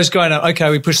condo's going out, okay,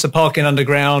 we push the parking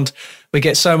underground. We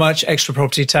get so much extra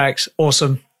property tax.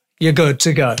 Awesome. You're good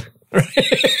to go.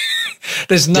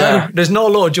 There's not a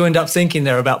lot of joined up thinking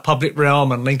there about public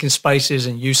realm and linking spaces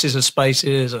and uses of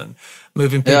spaces and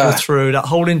moving people through that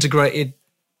whole integrated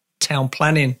town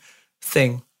planning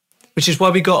thing, which is why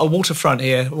we got a waterfront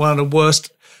here, one of the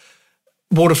worst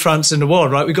waterfronts in the world,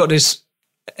 right? We got this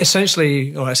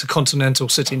essentially, it's a continental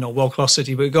city, not world-class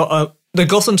city, but we got the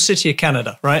Gotham City of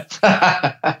Canada, right?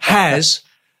 has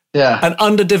an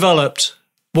underdeveloped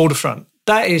waterfront.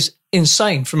 That is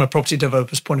insane from a property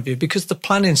developer's point of view because the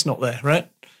planning's not there, right?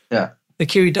 Yeah. The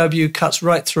QEW cuts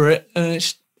right through it, and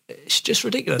it's just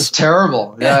ridiculous. It's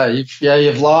terrible.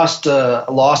 You've lost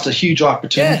a huge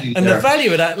opportunity. Yeah, and the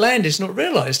value of that land is not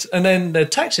realised, and then the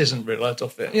tax isn't realised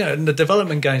off it. And the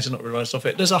development gains are not realised off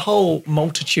it. There's a whole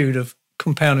multitude of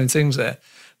compounding things there.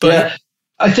 But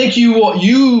I think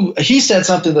he said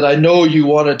something that I know you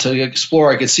wanted to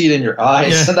explore. I could see it in your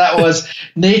eyes. And that was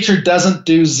nature doesn't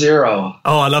do zero.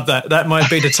 Oh, I love that. That might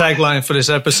be the tagline for this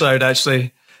episode,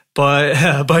 actually.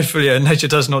 By Fuller, nature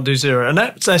does not do zero. And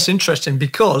that's interesting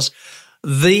because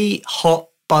the hot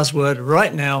buzzword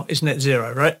right now is net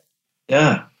zero, right?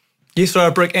 Yeah. You throw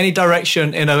a brick any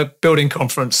direction in a building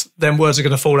conference, then words are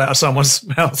going to fall out of someone's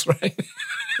mouth, right?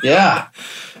 Yeah.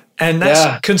 And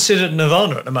that's considered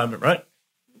nirvana at the moment, right?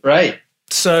 Right.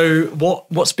 So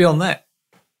what's beyond that?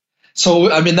 So,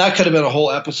 I mean, that could have been a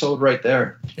whole episode right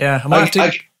there. Yeah. I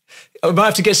might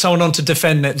have to get someone on to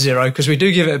defend net zero because we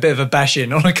do give it a bit of a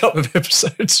bash-in on a couple of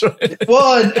episodes, right?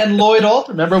 Well, and Lloyd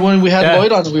Alter. Remember when we had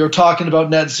Lloyd on, we were talking about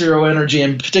net zero energy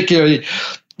and particularly,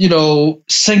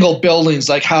 single buildings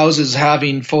like houses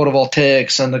having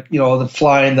photovoltaics and the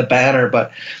flying the banner.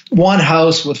 But one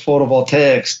house with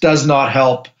photovoltaics does not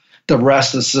help the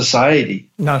rest of society.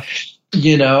 No.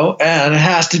 And it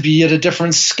has to be at a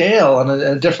different scale and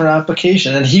a different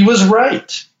application. And he was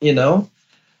right,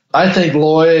 I think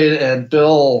Lloyd and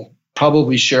Bill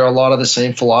probably share a lot of the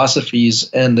same philosophies,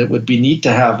 and it would be neat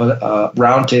to have a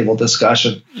roundtable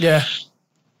discussion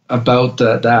about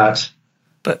that.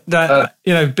 But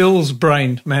Bill's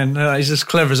brain, man, he's as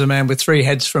clever as a man with 3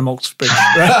 heads from Oxford.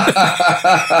 Right?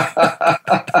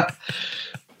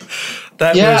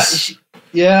 That was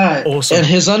awesome. And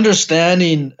his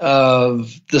understanding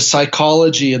of the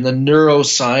psychology and the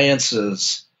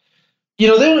neurosciences.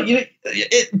 People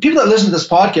that listen to this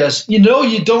podcast,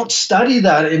 you don't study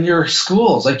that in your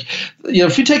schools. Like,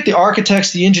 if you take the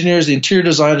architects, the engineers, the interior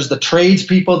designers, the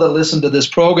tradespeople that listen to this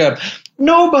program,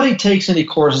 nobody takes any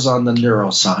courses on the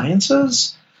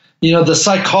neurosciences. the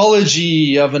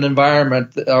psychology of an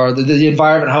environment, or the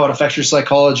environment, how it affects your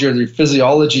psychology or your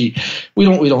physiology. We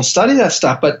don't study that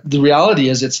stuff, but the reality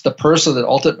is it's the person that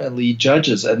ultimately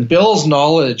judges. And Bill's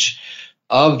knowledge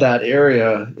of that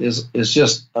area is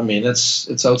just,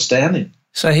 it's outstanding.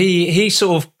 So he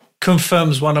sort of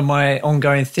confirms one of my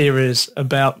ongoing theories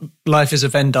about life is a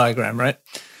Venn diagram, right?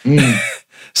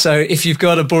 So if you've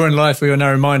got a boring life where you're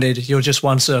narrow-minded, you're just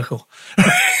one circle.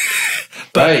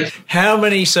 But how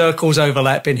many circles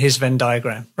overlap in his Venn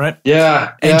diagram, right?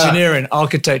 Yeah. Engineering,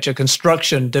 architecture,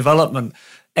 construction, development,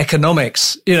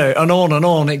 economics, and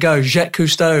on it goes. Jacques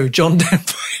Cousteau, John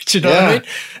Denver, do you know what I mean?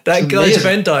 That guy's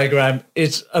Venn diagram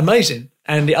is amazing.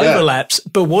 And the overlaps,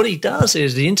 but what he does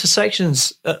is the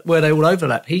intersections where they all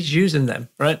overlap, he's using them,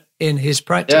 right, in his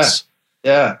practice.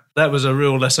 Yeah. That was a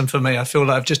real lesson for me. I feel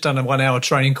like I've just done a 1 hour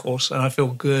training course and I feel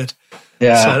good.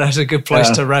 Yeah. So that's a good place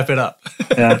to wrap it up.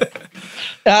 Yeah.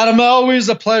 Adam, always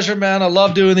a pleasure, man. I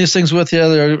love doing these things with you.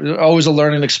 They're always a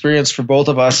learning experience for both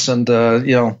of us. And,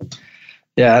 and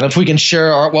if we can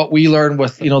share what we learn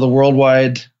with, the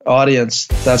worldwide audience,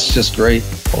 that's just great.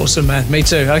 Awesome, man. Me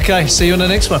too. Okay. See you on the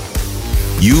next one.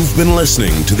 You've been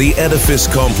listening to the Edifice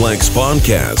Complex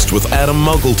podcast with Adam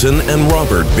Muggleton and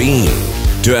Robert Bean.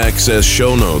 To access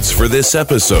show notes for this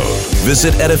episode,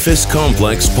 visit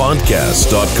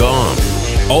edificecomplexpodcast.com.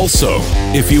 Also,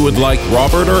 if you would like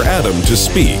Robert or Adam to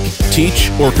speak,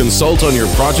 teach, or consult on your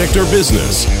project or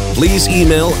business, please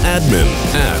email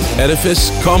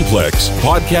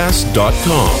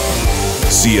admin@edificecomplexpodcast.com.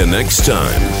 See you next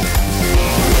time.